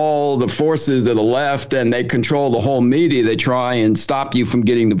 all the forces of the left, and they control the whole media. They try and stop you from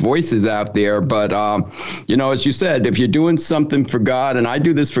getting the voices out there. But, as you said, if you're doing something for God, and I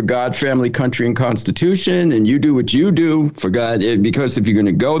do this for God, family, country, and Constitution, and you do what you do for God, because if you're going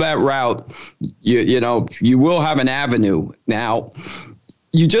to go that route, you will have an avenue. Now,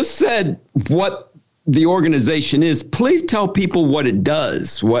 you just said what the organization is. Please tell people what it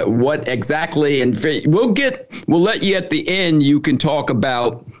does, what exactly, and we'll let you at the end, you can talk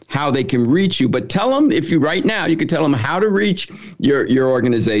about how they can reach you, but tell them, right now, you can tell them how to reach your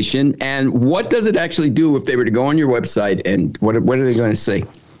organization, and what does it actually do if they were to go on your website, and what are they going to see?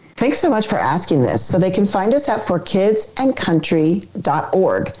 Thanks so much for asking this. So they can find us at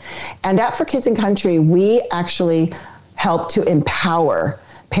forkidsandcountry.org. And at For Kids and Country, we actually help to empower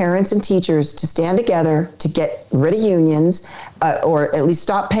parents and teachers to stand together to get rid of unions, or at least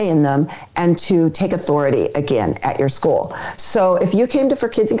stop paying them, and to take authority again at your school. So if you came to For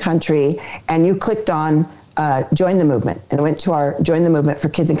Kids and Country and you clicked on Join the Movement, and went to our Join the Movement for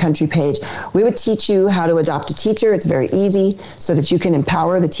Kids and Country page. We would teach you how to adopt a teacher. It's very easy so that you can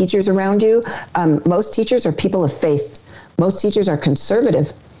empower the teachers around you. Most teachers are people of faith. Most teachers are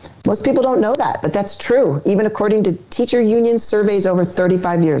conservative. Most people don't know that, but that's true. Even according to teacher union surveys over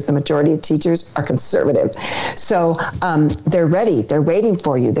 35 years, the majority of teachers are conservative. So they're ready. They're waiting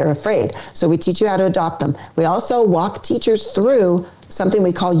for you. They're afraid. So we teach you how to adopt them. We also walk teachers through something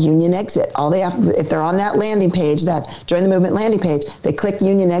we call union exit. All they have, if they're on that landing page, that Join the Movement landing page, they click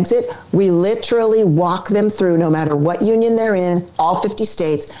union exit. We literally walk them through, no matter what union they're in, all 50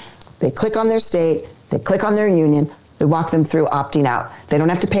 states. They click on their state, they click on their union. We walk them through opting out. They don't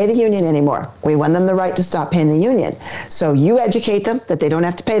have to pay the union anymore. We won them the right to stop paying the union. So you educate them that they don't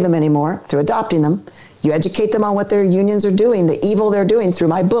have to pay them anymore through adopting them. You educate them on what their unions are doing, the evil they're doing through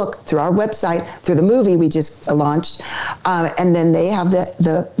my book, through our website, through the movie we just launched. And then they have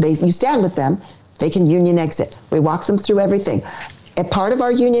you stand with them. They can union exit. We walk them through everything. As part of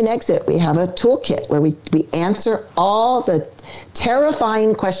our union exit, we have a toolkit where we answer all the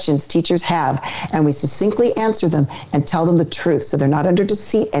terrifying questions teachers have, and we succinctly answer them and tell them the truth so they're not under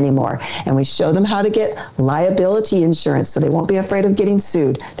deceit anymore. And we show them how to get liability insurance so they won't be afraid of getting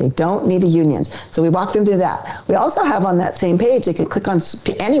sued. They don't need the unions. So we walk them through that. We also have on that same page, they can click on,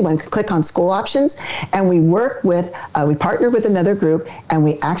 anyone can click on school options, and we work with, we partner with another group, and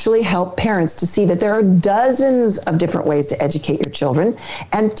we actually help parents to see that there are dozens of different ways to educate your children,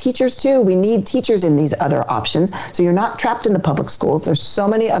 and teachers too. We need teachers in these other options, so you're not trapped in the public schools. There's so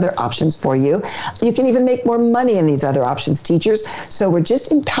many other options for you. You can even make more money in these other options, teachers. So we're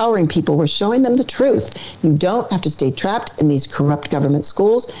just empowering people. We're showing them the truth. You don't have to stay trapped in these corrupt government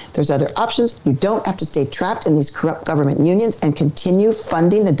schools. There's other options. You don't have to stay trapped in these corrupt government unions and continue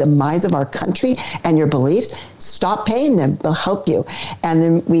funding the demise of our country and your beliefs. Stop paying them. They'll help you. And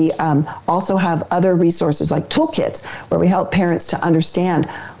then we also have other resources like toolkits where we help parents to understand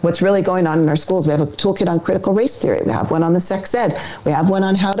what's really going on in our schools. We have a toolkit on critical race theory. We have one on the sex ed. We have one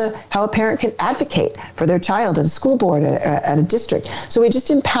on how a parent can advocate for their child at a school board, at a district. So we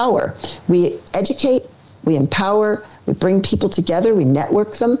just empower. We educate, we empower, we bring people together, we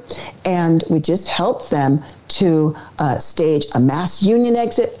network them, and we just help them to stage a mass union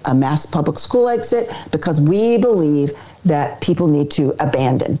exit, a mass public school exit, because we believe that people need to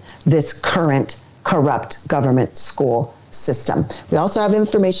abandon this current corrupt government school system. We also have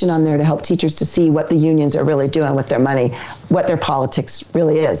information on there to help teachers to see what the unions are really doing with their money, what their politics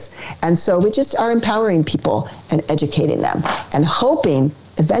really is. And so we just are empowering people and educating them and hoping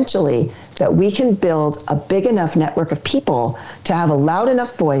eventually that we can build a big enough network of people to have a loud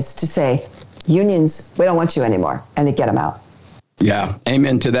enough voice to say, unions, we don't want you anymore, and to get them out. Yeah,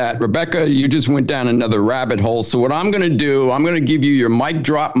 amen to that. Rebecca, you just went down another rabbit hole. So what I'm going to do, I'm going to give you your mic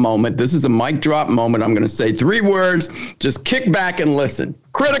drop moment. This is a mic drop moment. I'm going to say 3 words. Just kick back and listen.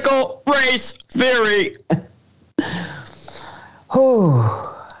 Critical race theory.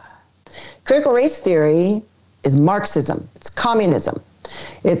 Critical race theory is Marxism. It's communism.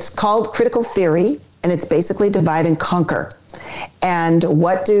 It's called critical theory, and it's basically divide and conquer. And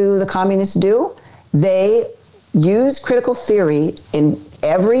what do the communists do? They use critical theory in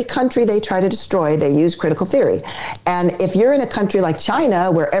every country they try to destroy. They use critical theory. And if you're in a country like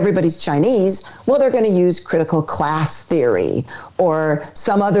China where everybody's Chinese, well, they're going to use critical class theory or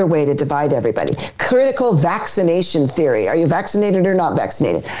some other way to divide everybody. Critical vaccination theory. Are you vaccinated or not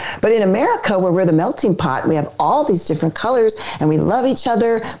vaccinated? But in America, where we're the melting pot, we have all these different colors and we love each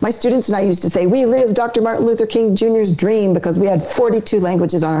other. My students and I used to say, we lived Dr. Martin Luther King Jr.'s dream because we had 42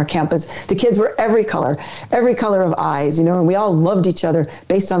 languages on our campus. The kids were every color of eyes, and we all loved each other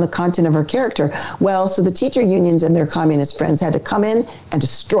based on the content of our character. Well, so the teacher unions and their communist friends had to come in and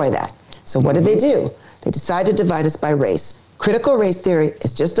destroy that. So what did they do? They decided to divide us by race. Critical race theory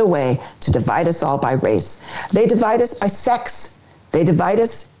is just a way to divide us all by race. They divide us by sex. They divide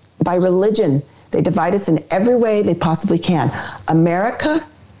us by religion. They divide us in every way they possibly can. America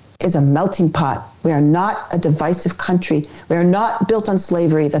is a melting pot. We are not a divisive country. We are not built on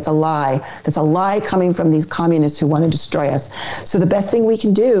slavery. That's a lie. That's a lie coming from these communists who want to destroy us. So the best thing we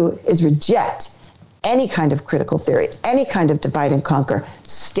can do is reject any kind of critical theory, any kind of divide and conquer,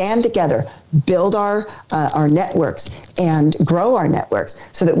 stand together, build our networks and grow our networks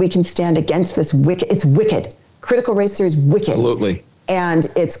so that we can stand against this wicked. It's wicked. Critical race theory is wicked. Absolutely. And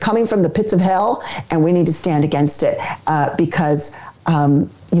it's coming from the pits of hell, and we need to stand against it because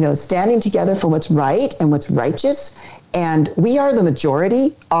standing together for what's right and what's righteous. And we are the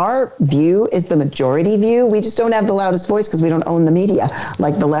majority. Our view is the majority view. We just don't have the loudest voice because we don't own the media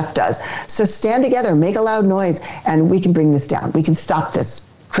like the left does. So stand together, make a loud noise, and we can bring this down. We can stop this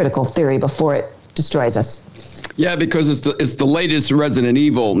critical theory before it destroys us. Yeah, because it's the latest Resident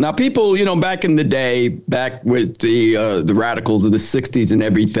Evil. Now, people, back in the day, back with the radicals of the 60s and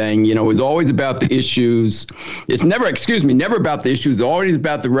everything, it was always about the issues. It's never about the issues. It's always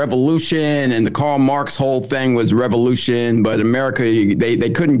about the revolution, and the Karl Marx whole thing was revolution. But America, they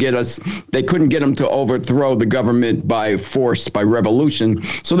couldn't get them to overthrow the government by force, by revolution.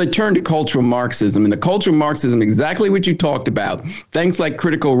 So they turned to cultural Marxism, and the cultural Marxism, exactly what you talked about, things like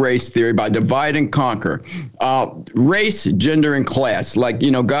critical race theory, by divide and conquer. Race, gender, and class. Like,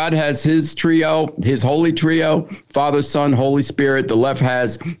 God has his trio, his holy trio, Father, Son, Holy Spirit. The left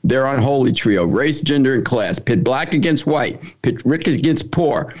has their unholy trio, race, gender, and class. Pit black against white, pit rich against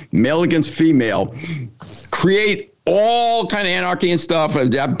poor, male against female. Create all kind of anarchy and stuff.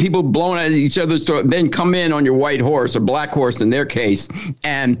 People blowing at each other's throat, then come in on your white horse or black horse in their case.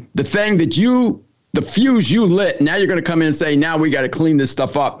 And the thing that the fuse you lit, now you're going to come in and say, now we got to clean this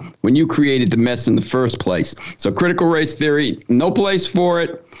stuff up when you created the mess in the first place. So critical race theory, no place for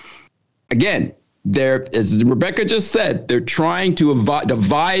it. Again, as Rebecca just said, they're trying to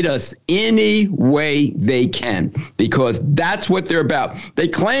divide us any way they can, because that's what they're about. They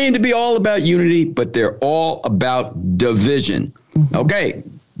claim to be all about unity, but they're all about division. Mm-hmm. Okay.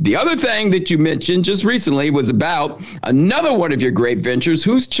 The other thing that you mentioned just recently was about another one of your great ventures.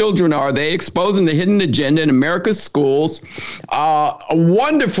 Whose Children Are They? Exposing the Hidden Agenda in America's Schools. A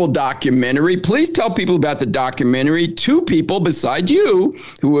wonderful documentary. Please tell people about the documentary. Two people beside you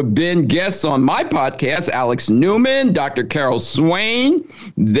who have been guests on my podcast, Alex Newman, Dr. Carol Swain.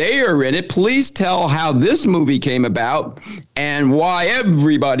 They are in it. Please tell how this movie came about and why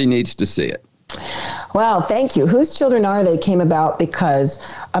everybody needs to see it. Well, thank you. Whose Children Are They came about because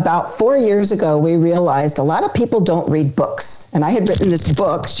about 4 years ago, we realized a lot of people don't read books. And I had written this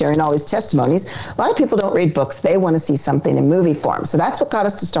book, sharing all these testimonies. A lot of people don't read books. They want to see something in movie form. So that's what got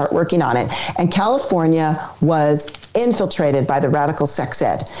us to start working on it. And California was infiltrated by the radical sex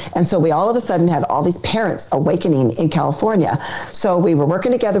ed. And so we all of a sudden had all these parents awakening in California. So we were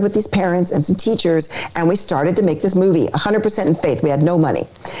working together with these parents and some teachers, and we started to make this movie 100% in faith. We had no money.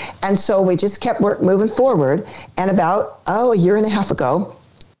 And so we just kept moving forward. And about, a year and a half ago,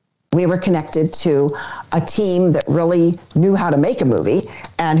 we were connected to a team that really knew how to make a movie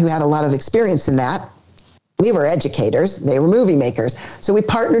and who had a lot of experience in that. We were educators, they were movie makers. So we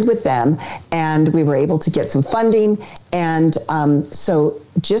partnered with them and we were able to get some funding. And so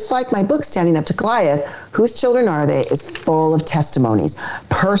just like my book, Standing Up to Goliath, Whose Children Are They? Is full of testimonies,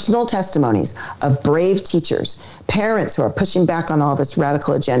 personal testimonies of brave teachers, parents who are pushing back on all this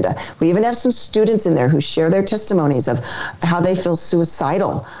radical agenda. We even have some students in there who share their testimonies of how they feel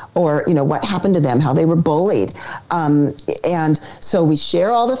suicidal or, what happened to them, how they were bullied. And so we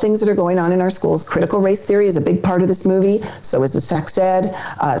share all the things that are going on in our schools. Critical race theory is a big part of this movie. So is the sex ed.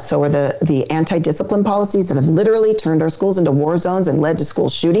 So are the anti-discipline policies that have literally turned our schools into war zones and led to school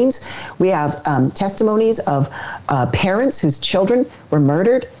shootings. We have testimonies of parents whose children were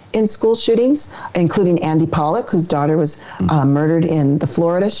murdered in school shootings, including Andy Pollock, whose daughter was murdered in the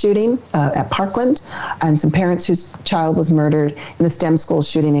Florida shooting at Parkland, and some parents whose child was murdered in the STEM school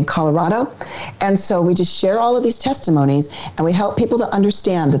shooting in Colorado. And so we just share all of these testimonies, and we help people to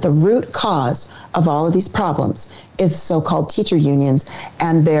understand that the root cause of all of these problems is so-called teacher unions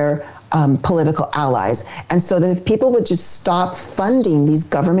and their political allies. And so that if people would just stop funding these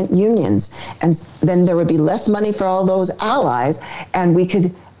government unions, and then there would be less money for all those allies, and we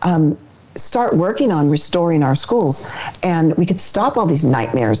could start working on restoring our schools, and we could stop all these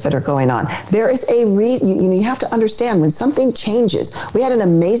nightmares that are going on. There is a reason. You have to understand, when something changes, we had an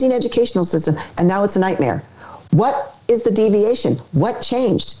amazing educational system and now it's a nightmare. What is the deviation? What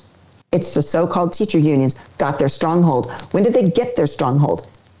changed? It's the so-called teacher unions got their stronghold. When did they get their stronghold?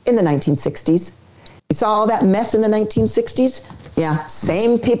 In the 1960s. You saw all that mess in the 1960s? Yeah,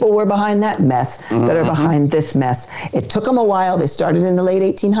 same people were behind that mess that are behind this mess. It took them a while. They started in the late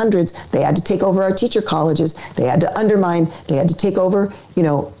 1800s. They had to take over our teacher colleges. They had to undermine. They had to take over,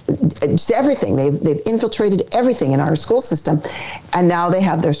 just everything. They've infiltrated everything in our school system, and now they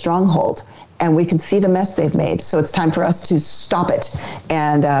have their stronghold. And we can see the mess they've made. So it's time for us to stop it.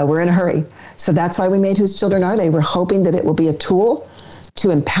 And we're in a hurry. So that's why we made Whose Children Are They? We're hoping that it will be a tool to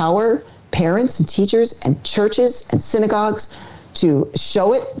empower parents and teachers and churches and synagogues to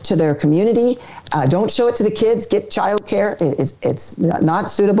show it to their community. Don't show it to the kids. Get childcare. It's not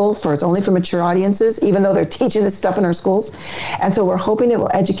suitable it's only for mature audiences, even though they're teaching this stuff in our schools. And so we're hoping it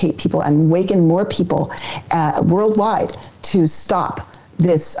will educate people and awaken more people worldwide to stop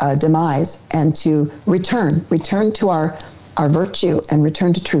this demise and to return to our virtue and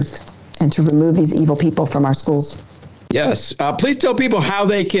return to truth and to remove these evil people from our schools. Yes. Please tell people how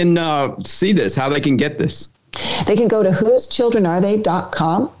they can see this, how they can get this. They can go to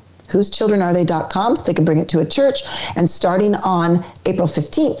whosechildrenarethey.com. whosechildrenarethey.com. They can bring it to a church, and starting on April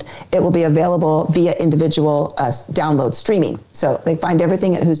 15th, it will be available via individual download streaming. So they find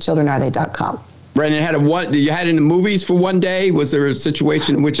everything at whosechildrenarethey.com. Right, and you had it in the movies for one day. Was there a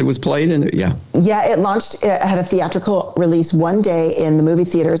situation in which it was played? Yeah, it launched. It had a theatrical release one day in the movie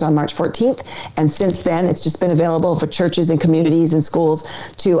theaters on March 14th, and since then it's just been available for churches and communities and schools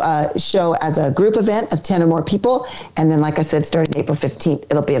to show as a group event of 10 or more people. And then, like I said, starting April 15th,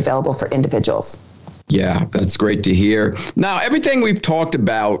 it'll be available for individuals. Yeah, that's great to hear. Now, everything we've talked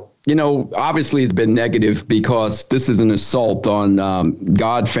about, obviously has been negative because this is an assault on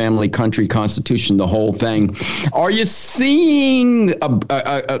God, family, country, Constitution, the whole thing. Are you seeing a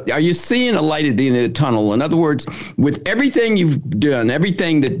light at the end of the tunnel? In other words, with everything you've done,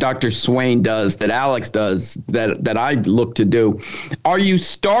 everything that Dr. Swain does, that Alex does, that I look to do, are you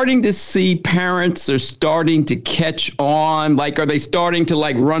starting to see parents are starting to catch on? Like, are they starting to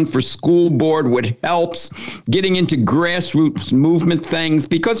run for school board, what helps, getting into grassroots movement things?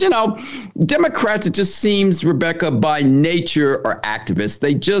 Because, Democrats, it just seems, Rebecca, by nature are activists.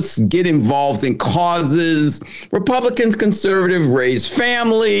 They just get involved in causes. Republicans, conservative, raise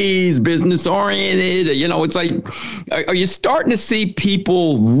families, business oriented. It's like, are you starting to see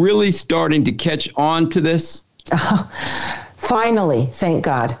people really starting to catch on to this? Finally, thank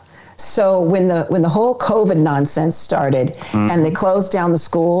God. So when the whole COVID nonsense started, and they closed down the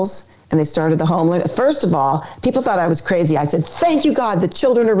schools, and they started the home learning. First of all, people thought I was crazy. I said, thank you, God, the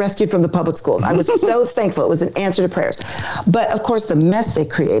children are rescued from the public schools. I was so thankful. It was an answer to prayers. But of course, the mess they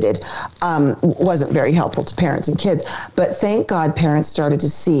created wasn't very helpful to parents and kids. But thank God parents started to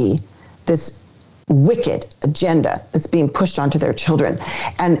see this wicked agenda that's being pushed onto their children.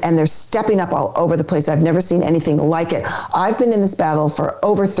 And they're stepping up all over the place. I've never seen anything like it. I've been in this battle for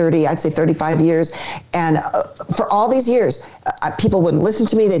over 30, I'd say 35 years. And for all these years, people wouldn't listen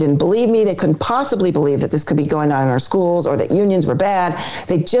to me. They didn't believe me. They couldn't possibly believe that this could be going on in our schools or that unions were bad.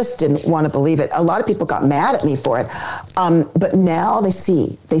 They just didn't want to believe it. A lot of people got mad at me for it. But now they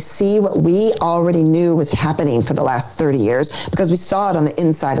see what we already knew was happening for the last 30 years because we saw it on the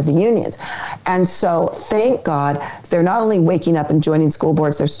inside of the unions. And so thank God they're not only waking up and joining school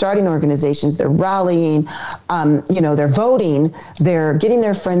boards, they're starting organizations, they're rallying, they're voting, they're getting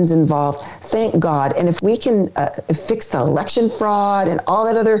their friends involved. Thank God. And if we can fix the election fraud and all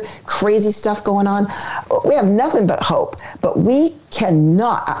that other crazy stuff going on, we have nothing but hope. But we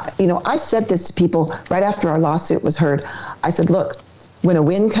cannot, I said this to people right after our lawsuit was heard. I said, look, when a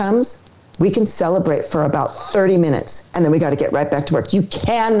win comes, we can celebrate for about 30 minutes, and then we got to get right back to work. You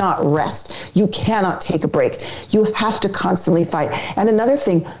cannot rest. You cannot take a break. You have to constantly fight. And another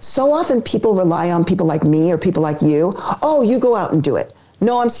thing, so often people rely on people like me or people like you. Oh, you go out and do it.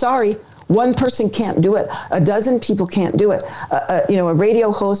 No, I'm sorry. One person can't do it. A dozen people can't do it. A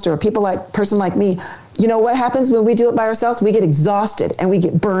radio host or a person like me, what happens when we do it by ourselves? We get exhausted and we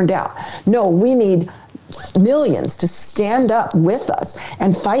get burned out. No, we need millions to stand up with us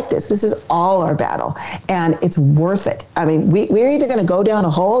and fight this. This is all our battle, and it's worth it. I mean, we're either going to go down a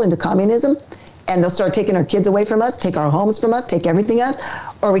hole into communism, and they'll start taking our kids away from us, take our homes from us, take everything else,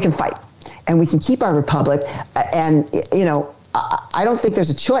 or we can fight, and we can keep our republic. And, I don't think there's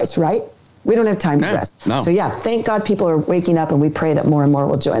a choice, right? We don't have time to rest. No. So, yeah, thank God people are waking up, and we pray that more and more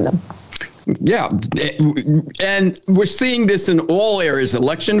will join them. Yeah, and we're seeing this in all areas.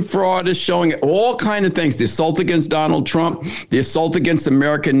 Election fraud is showing all kinds of things. The assault against Donald Trump, the assault against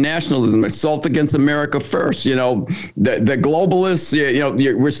American nationalism, assault against America first. The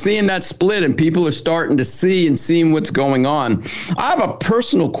globalists, we're seeing that split, and people are starting to see and seeing what's going on. I have a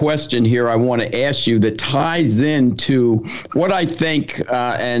personal question here I want to ask you that ties into what I think,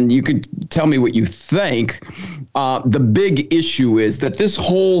 and you could tell me what you think. The big issue is that this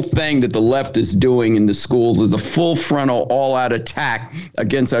whole thing that the left is doing in the schools is a full frontal, all-out attack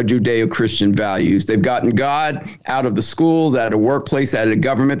against our Judeo-Christian values. They've gotten God out of the schools, out of the workplace, out of the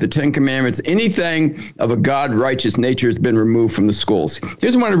government, the Ten Commandments. Anything of a God-righteous nature has been removed from the schools.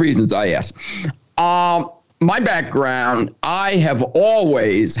 Here's one of the reasons I ask. My background, I have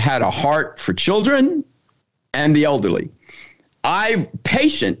always had a heart for children and the elderly. I'm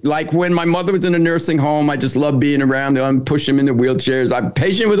patient. Like when my mother was in a nursing home, I just love being around them, push them in their wheelchairs. I'm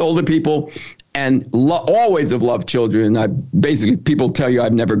patient with older people and always have loved children. People tell you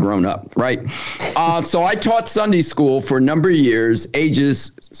I've never grown up, right? So I taught Sunday school for a number of years,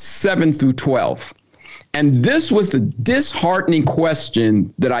 ages 7 through 12. And this was the disheartening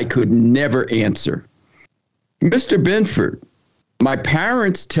question that I could never answer. Mr. Binford, my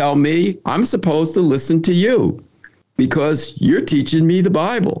parents tell me I'm supposed to listen to you. because you're teaching me the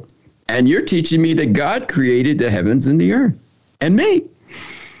Bible. And you're teaching me that God created the heavens and the earth and me.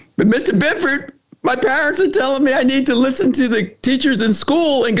 But Mr. Bifford, my parents are telling me I need to listen to the teachers in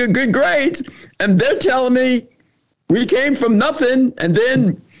school and get good grades. And they're telling me we came from nothing and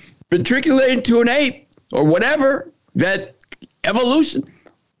then matriculated to an ape or whatever, that evolution.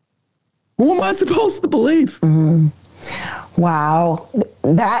 Who am I supposed to believe? Mm-hmm. Wow.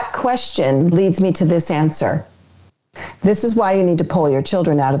 That question leads me to this answer. This is why you need to pull your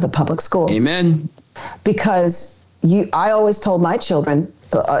children out of the public schools. Amen. Because I always told my children,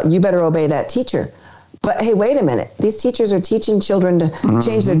 you better obey that teacher. But hey, wait a minute. These teachers are teaching children to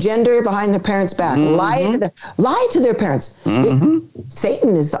change their gender behind their parents' back, lie to their parents.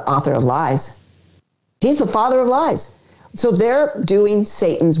 Satan is the author of lies. He's the father of lies. So they're doing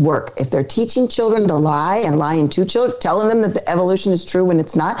Satan's work. If they're teaching children to lie and lying to children, telling them that the evolution is true when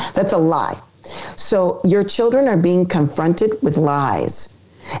it's not, that's a lie. So your children are being confronted with lies.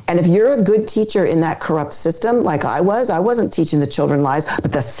 And if you're a good teacher in that corrupt system, like I wasn't teaching the children lies,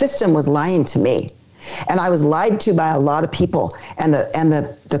 but the system was lying to me. And I was lied to by a lot of people. And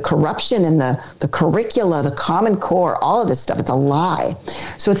the corruption and the curricula, the Common Core, all of this stuff, it's a lie.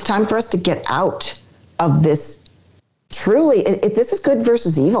 So it's time for us to get out of this. Truly, this is good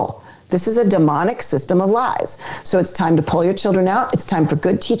versus evil. This is a demonic system of lies. So it's time to pull your children out. It's time for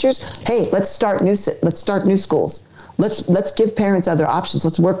good teachers. Hey, let's start new schools. Let's give parents other options.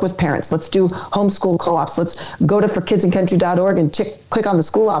 Let's work with parents. Let's do homeschool co-ops. Let's go to forkidsincountry.org and click on the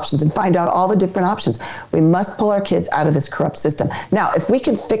school options and find out all the different options. We must pull our kids out of this corrupt system. Now, if we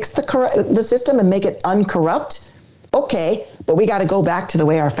can fix the system and make it uncorrupt, okay, but we got to go back to the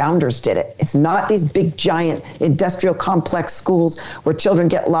way our founders did it. It's not these big, giant, industrial complex schools where children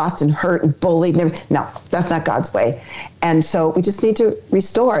get lost and hurt and bullied and everything. No, that's not God's way. And so we just need to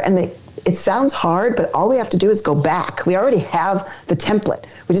restore. And it sounds hard, but all we have to do is go back. We already have the template.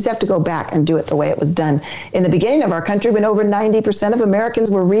 We just have to go back and do it the way it was done in the beginning of our country, when over 90% of Americans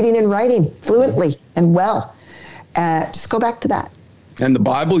were reading and writing fluently and well. Just go back to that. And the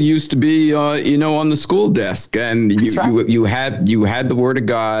Bible used to be, on the school desk, and you had the Word of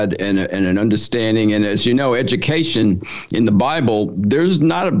God and an understanding. And as you know, education in the Bible, there's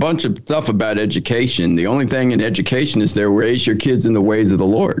not a bunch of stuff about education. The only thing in education is raise your kids in the ways of the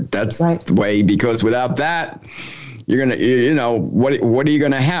Lord. That's right. The way, because without that, you're gonna, what are you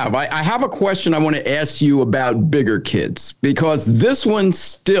gonna have? I have a question I want to ask you about bigger kids, because this one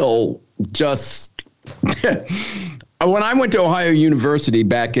still just. When I went to Ohio University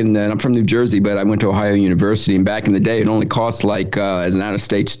back I'm from New Jersey, but I went to Ohio University, and back in the day, it only cost as an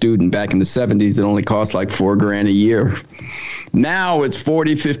out-of-state student back in the 70s, it only cost like $4,000 a year. Now it's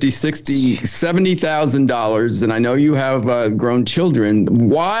 $40,000, $50,000, $60,000, $70,000, and I know you have grown children.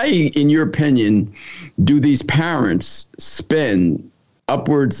 Why, in your opinion, do these parents spend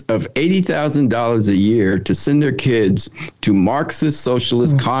upwards of $80,000 a year to send their kids to Marxist,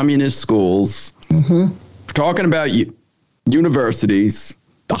 socialist, communist schools? Mm-hmm. Talking about universities,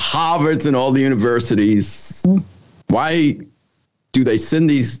 the Harvards and all the universities. Why do they send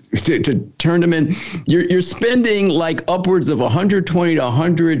these to turn them in? You're spending like upwards of $120,000 to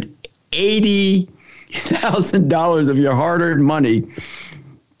 $180,000 of your hard-earned money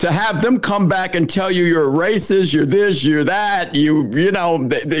to have them come back and tell you you're a racist, you're this, you're that.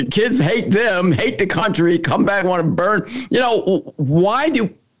 The kids hate them, hate the country, come back, want to burn. Why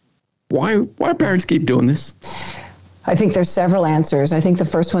do parents keep doing this? I think there's several answers. I think the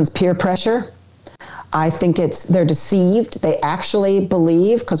first one's peer pressure. I think they're deceived. They actually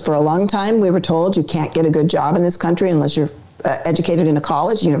believe, because for a long time we were told you can't get a good job in this country unless you're educated in a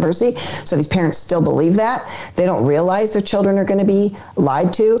college, university. So these parents still believe that. They don't realize their children are going to be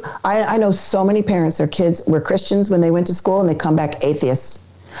lied to. I know so many parents, their kids were Christians when they went to school and they come back atheists.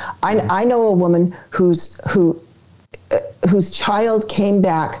 I know a woman whose child came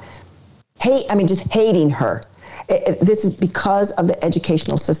back just hating her. This is because of the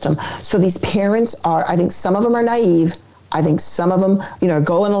educational system. So these parents I think some of them are naive. I think some of them, are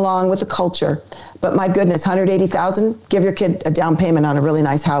going along with the culture. But my goodness, $180,000, give your kid a down payment on a really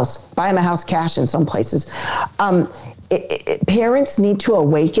nice house. Buy him a house cash in some places. Parents need to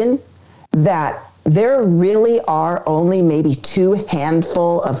awaken that there really are only maybe 2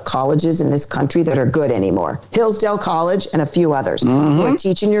 handful of colleges in this country that are good anymore. Hillsdale College and a few others who are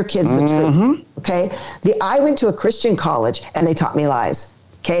teaching your kids the truth. Okay? I went to a Christian college and they taught me lies.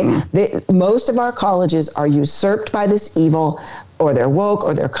 Okay? Most of our colleges are usurped by this evil, or they're woke,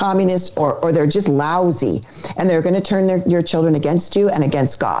 or they're communist, or they're just lousy. And they're going to turn your children against you and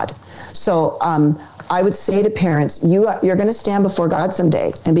against God. So I would say to parents, you're going to stand before God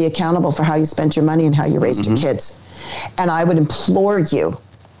someday and be accountable for how you spent your money and how you raised your kids. And I would implore you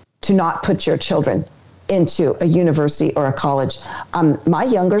to not put your children into a university or a college. My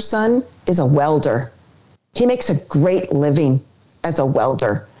younger son is a welder. He makes a great living as a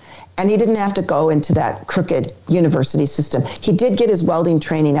welder. And he didn't have to go into that crooked university system. He did get his welding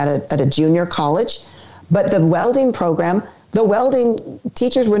training at a junior college, but the welding program, the welding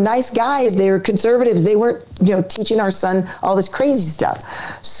teachers were nice guys. They were conservatives. They weren't, teaching our son all this crazy stuff.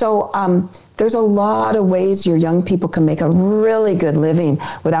 So there's a lot of ways your young people can make a really good living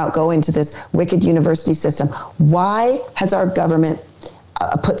without going to this wicked university system. Why has our government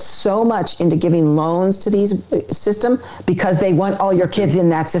put so much into giving loans to these system? Because they want all your kids in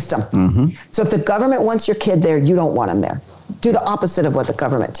that system. Mm-hmm. So if the government wants your kid there, you don't want them there. Do the opposite of what the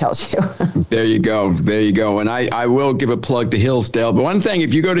government tells you. There you go. There you go. And I will give a plug to Hillsdale. But one thing,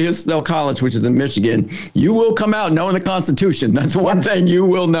 if you go to Hillsdale College, which is in Michigan, you will come out knowing the Constitution. That's one thing you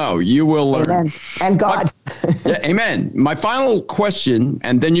will know. You will learn. Amen. And God. Yeah, amen. My final question,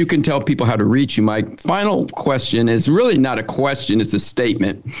 and then you can tell people how to reach you. My final question is really not a question. It's a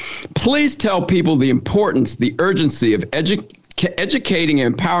statement. Please tell people the importance, the urgency of educating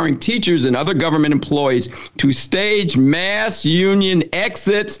and empowering teachers and other government employees to stage mass union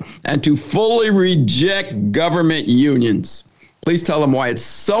exits and to fully reject government unions. Please tell them why it's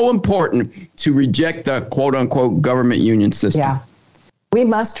so important to reject the quote unquote government union system. Yeah. We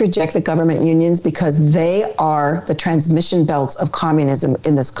must reject the government unions because they are the transmission belts of communism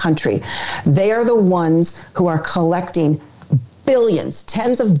in this country. They are the ones who are collecting billions,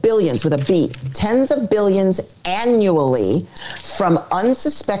 tens of billions with a B, tens of billions annually from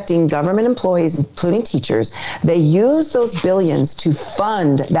unsuspecting government employees, including teachers. They use those billions to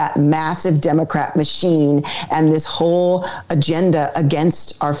fund that massive Democrat machine and this whole agenda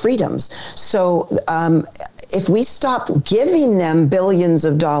against our freedoms. So if we stop giving them billions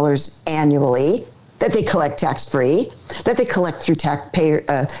of dollars annually that they collect tax-free, that they collect through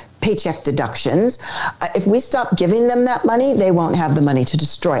paycheck deductions. If we stop giving them that money, they won't have the money to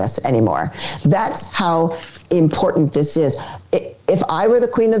destroy us anymore. That's how important this is. If I were the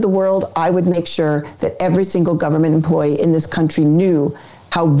queen of the world, I would make sure that every single government employee in this country knew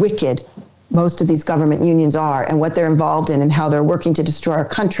how wicked most of these government unions are and what they're involved in and how they're working to destroy our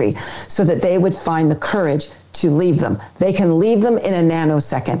country, so that they would find the courage to leave them. They can leave them in a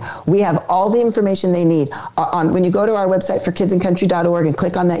nanosecond. We have all the information they need. When you go to our website for kidsandcountry.org and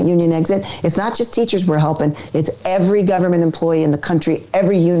click on that union exit, it's not just teachers we're helping, it's every government employee in the country.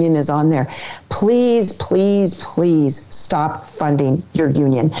 Every union is on there. Please, please, please stop funding your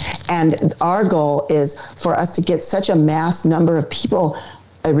union. And our goal is for us to get such a mass number of people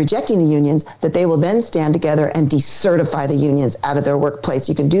rejecting the unions that they will then stand together and decertify the unions out of their workplace.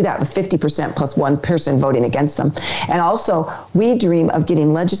 You can do that with 50% plus one person voting against them. And also, we dream of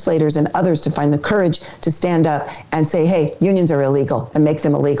getting legislators and others to find the courage to stand up and say, hey, unions are illegal, and make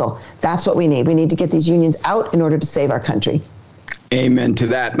them illegal. That's what we need. We need to get these unions out in order to save our country. Amen to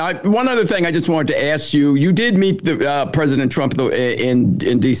that. Now, one other thing I just wanted to ask you, you did meet the President Trump in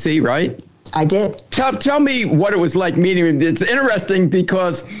D.C., right? I did. Tell me what it was like meeting him. It's interesting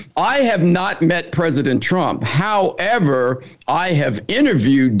because I have not met President Trump. However, I have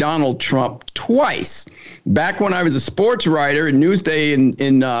interviewed Donald Trump twice. Back when I was a sports writer at Newsday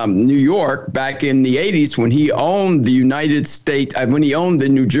in New York, back in the 80s, when he owned the United States, when he owned the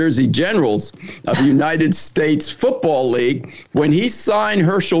New Jersey Generals of the United States Football League, when he signed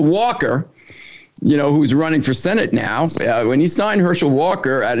Herschel Walker, who's running for Senate now. When he signed Herschel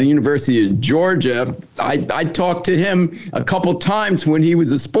Walker at the University of Georgia, I talked to him a couple times when he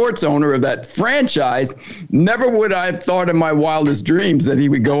was a sports owner of that franchise. Never would I have thought in my wildest dreams that he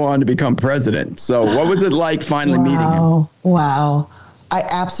would go on to become president. So what was it like finally meeting him? Wow. I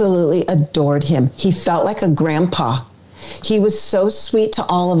absolutely adored him. He felt like a grandpa. He was so sweet to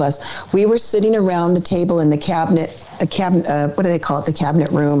all of us. We were sitting around the table in the cabinet, what do they call it? The cabinet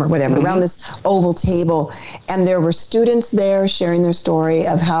room or whatever, around this oval table. And there were students there sharing their story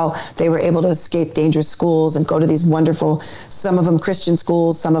of how they were able to escape dangerous schools and go to these wonderful, some of them Christian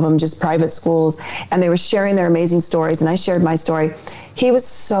schools, some of them just private schools. And they were sharing their amazing stories. And I shared my story. He was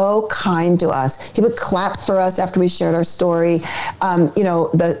so kind to us. He would clap for us after we shared our story.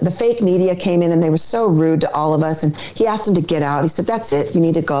 The fake media came in and they were so rude to all of us. And he asked them to get out. He said, that's it. You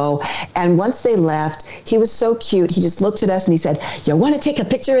need to go. And once they left, he was so cute. He just looked at us and he said, you want to take a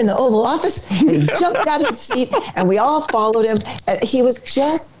picture in the Oval Office? And he jumped out of his seat and we all followed him. And he was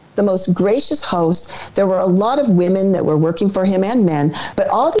just the most gracious host. There were a lot of women that were working for him and men, but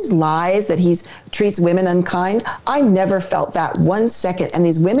all these lies that he treats women unkind, I never felt that 1 second. And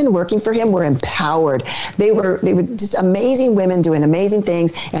these women working for him were empowered. They were just amazing women doing amazing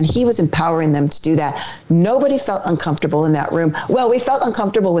things, and he was empowering them to do that. Nobody felt uncomfortable in that room. Well, we felt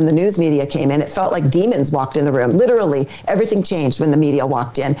uncomfortable when the news media came in. It felt like demons walked in the room. Literally, everything changed when the media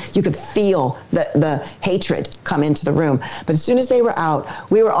walked in. You could feel the hatred come into the room. But as soon as they were out,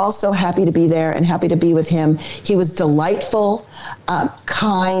 we were all so happy to be there and happy to be with him. He was delightful,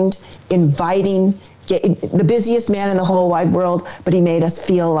 kind, inviting, the busiest man in the whole wide world, but he made us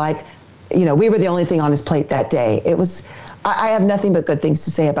feel like, we were the only thing on his plate that day. It was, I have nothing but good things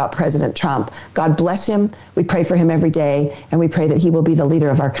to say about President Trump. God bless him. We pray for him every day, and we pray that he will be the leader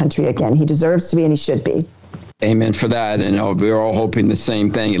of our country again. He deserves to be, and he should be. Amen for that. And we're all hoping the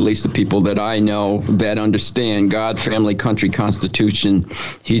same thing, at least the people that I know that understand God, family, country, Constitution.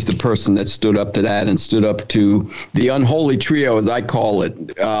 He's the person that stood up to that and stood up to the unholy trio, as I call it,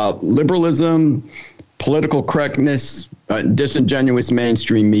 liberalism, political correctness, disingenuous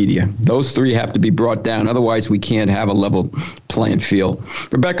mainstream media. Those three have to be brought down. Otherwise, we can't have a level playing field.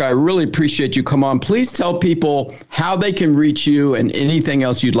 Rebecca, I really appreciate you. Come on. Please tell people how they can reach you and anything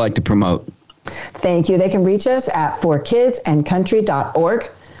else you'd like to promote. Thank you. They can reach us at forkidsandcountry.org.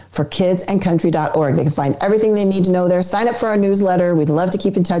 forkidsandcountry.org. They can find everything they need to know there. Sign up for our newsletter. We'd love to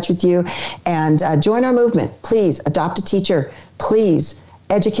keep in touch with you. And join our movement. Please adopt a teacher. Please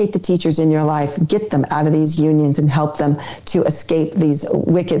educate the teachers in your life. Get them out of these unions and help them to escape this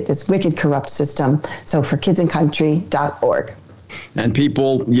wicked, corrupt system. So forkidsandcountry.org. And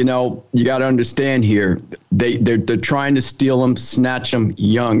people, you got to understand here, they're trying to steal them, snatch them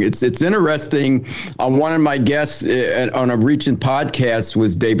young. It's interesting. One of my guests on a recent podcast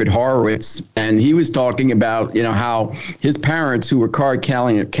was David Horowitz, and he was talking about, how his parents, who were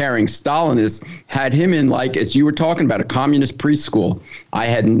card-carrying Stalinists, had him in, like, as you were talking about, a communist preschool. I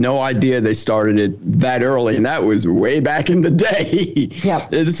had no idea they started it that early, and that was way back in the day. Yep.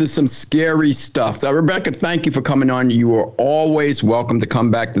 This is some scary stuff. Rebecca, thank you for coming on. You are always welcome to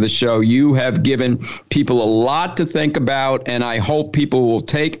come back to the show. You have given people a lot to think about, and I hope people will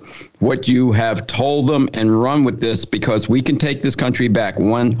take what you have told them and run with this, because we can take this country back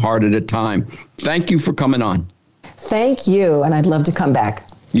one heart at a time. Thank you for coming on. Thank you, and I'd love to come back.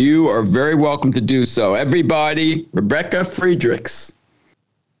 You are very welcome to do so. Everybody, Rebecca Friedrichs,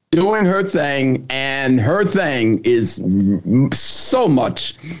 doing her thing, and her thing is so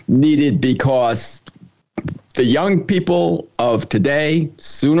much needed, because the young people of today,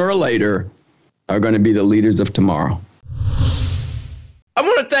 sooner or later, are going to be the leaders of tomorrow. I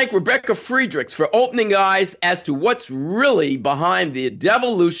want to thank Rebecca Friedrichs for opening eyes as to what's really behind the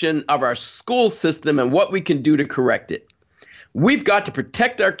devolution of our school system and what we can do to correct it. We've got to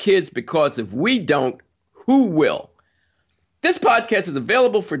protect our kids, because if we don't, who will? This podcast is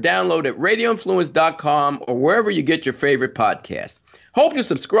available for download at radioinfluence.com or wherever you get your favorite podcasts. Hope you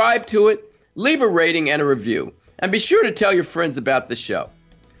subscribe to it, leave a rating and a review, and be sure to tell your friends about the show.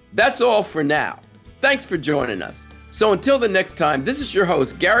 That's all for now. Thanks for joining us. So until the next time, this is your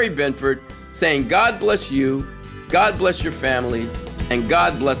host, Gary Benford, saying God bless you, God bless your families, and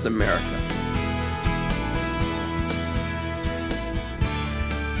God bless America.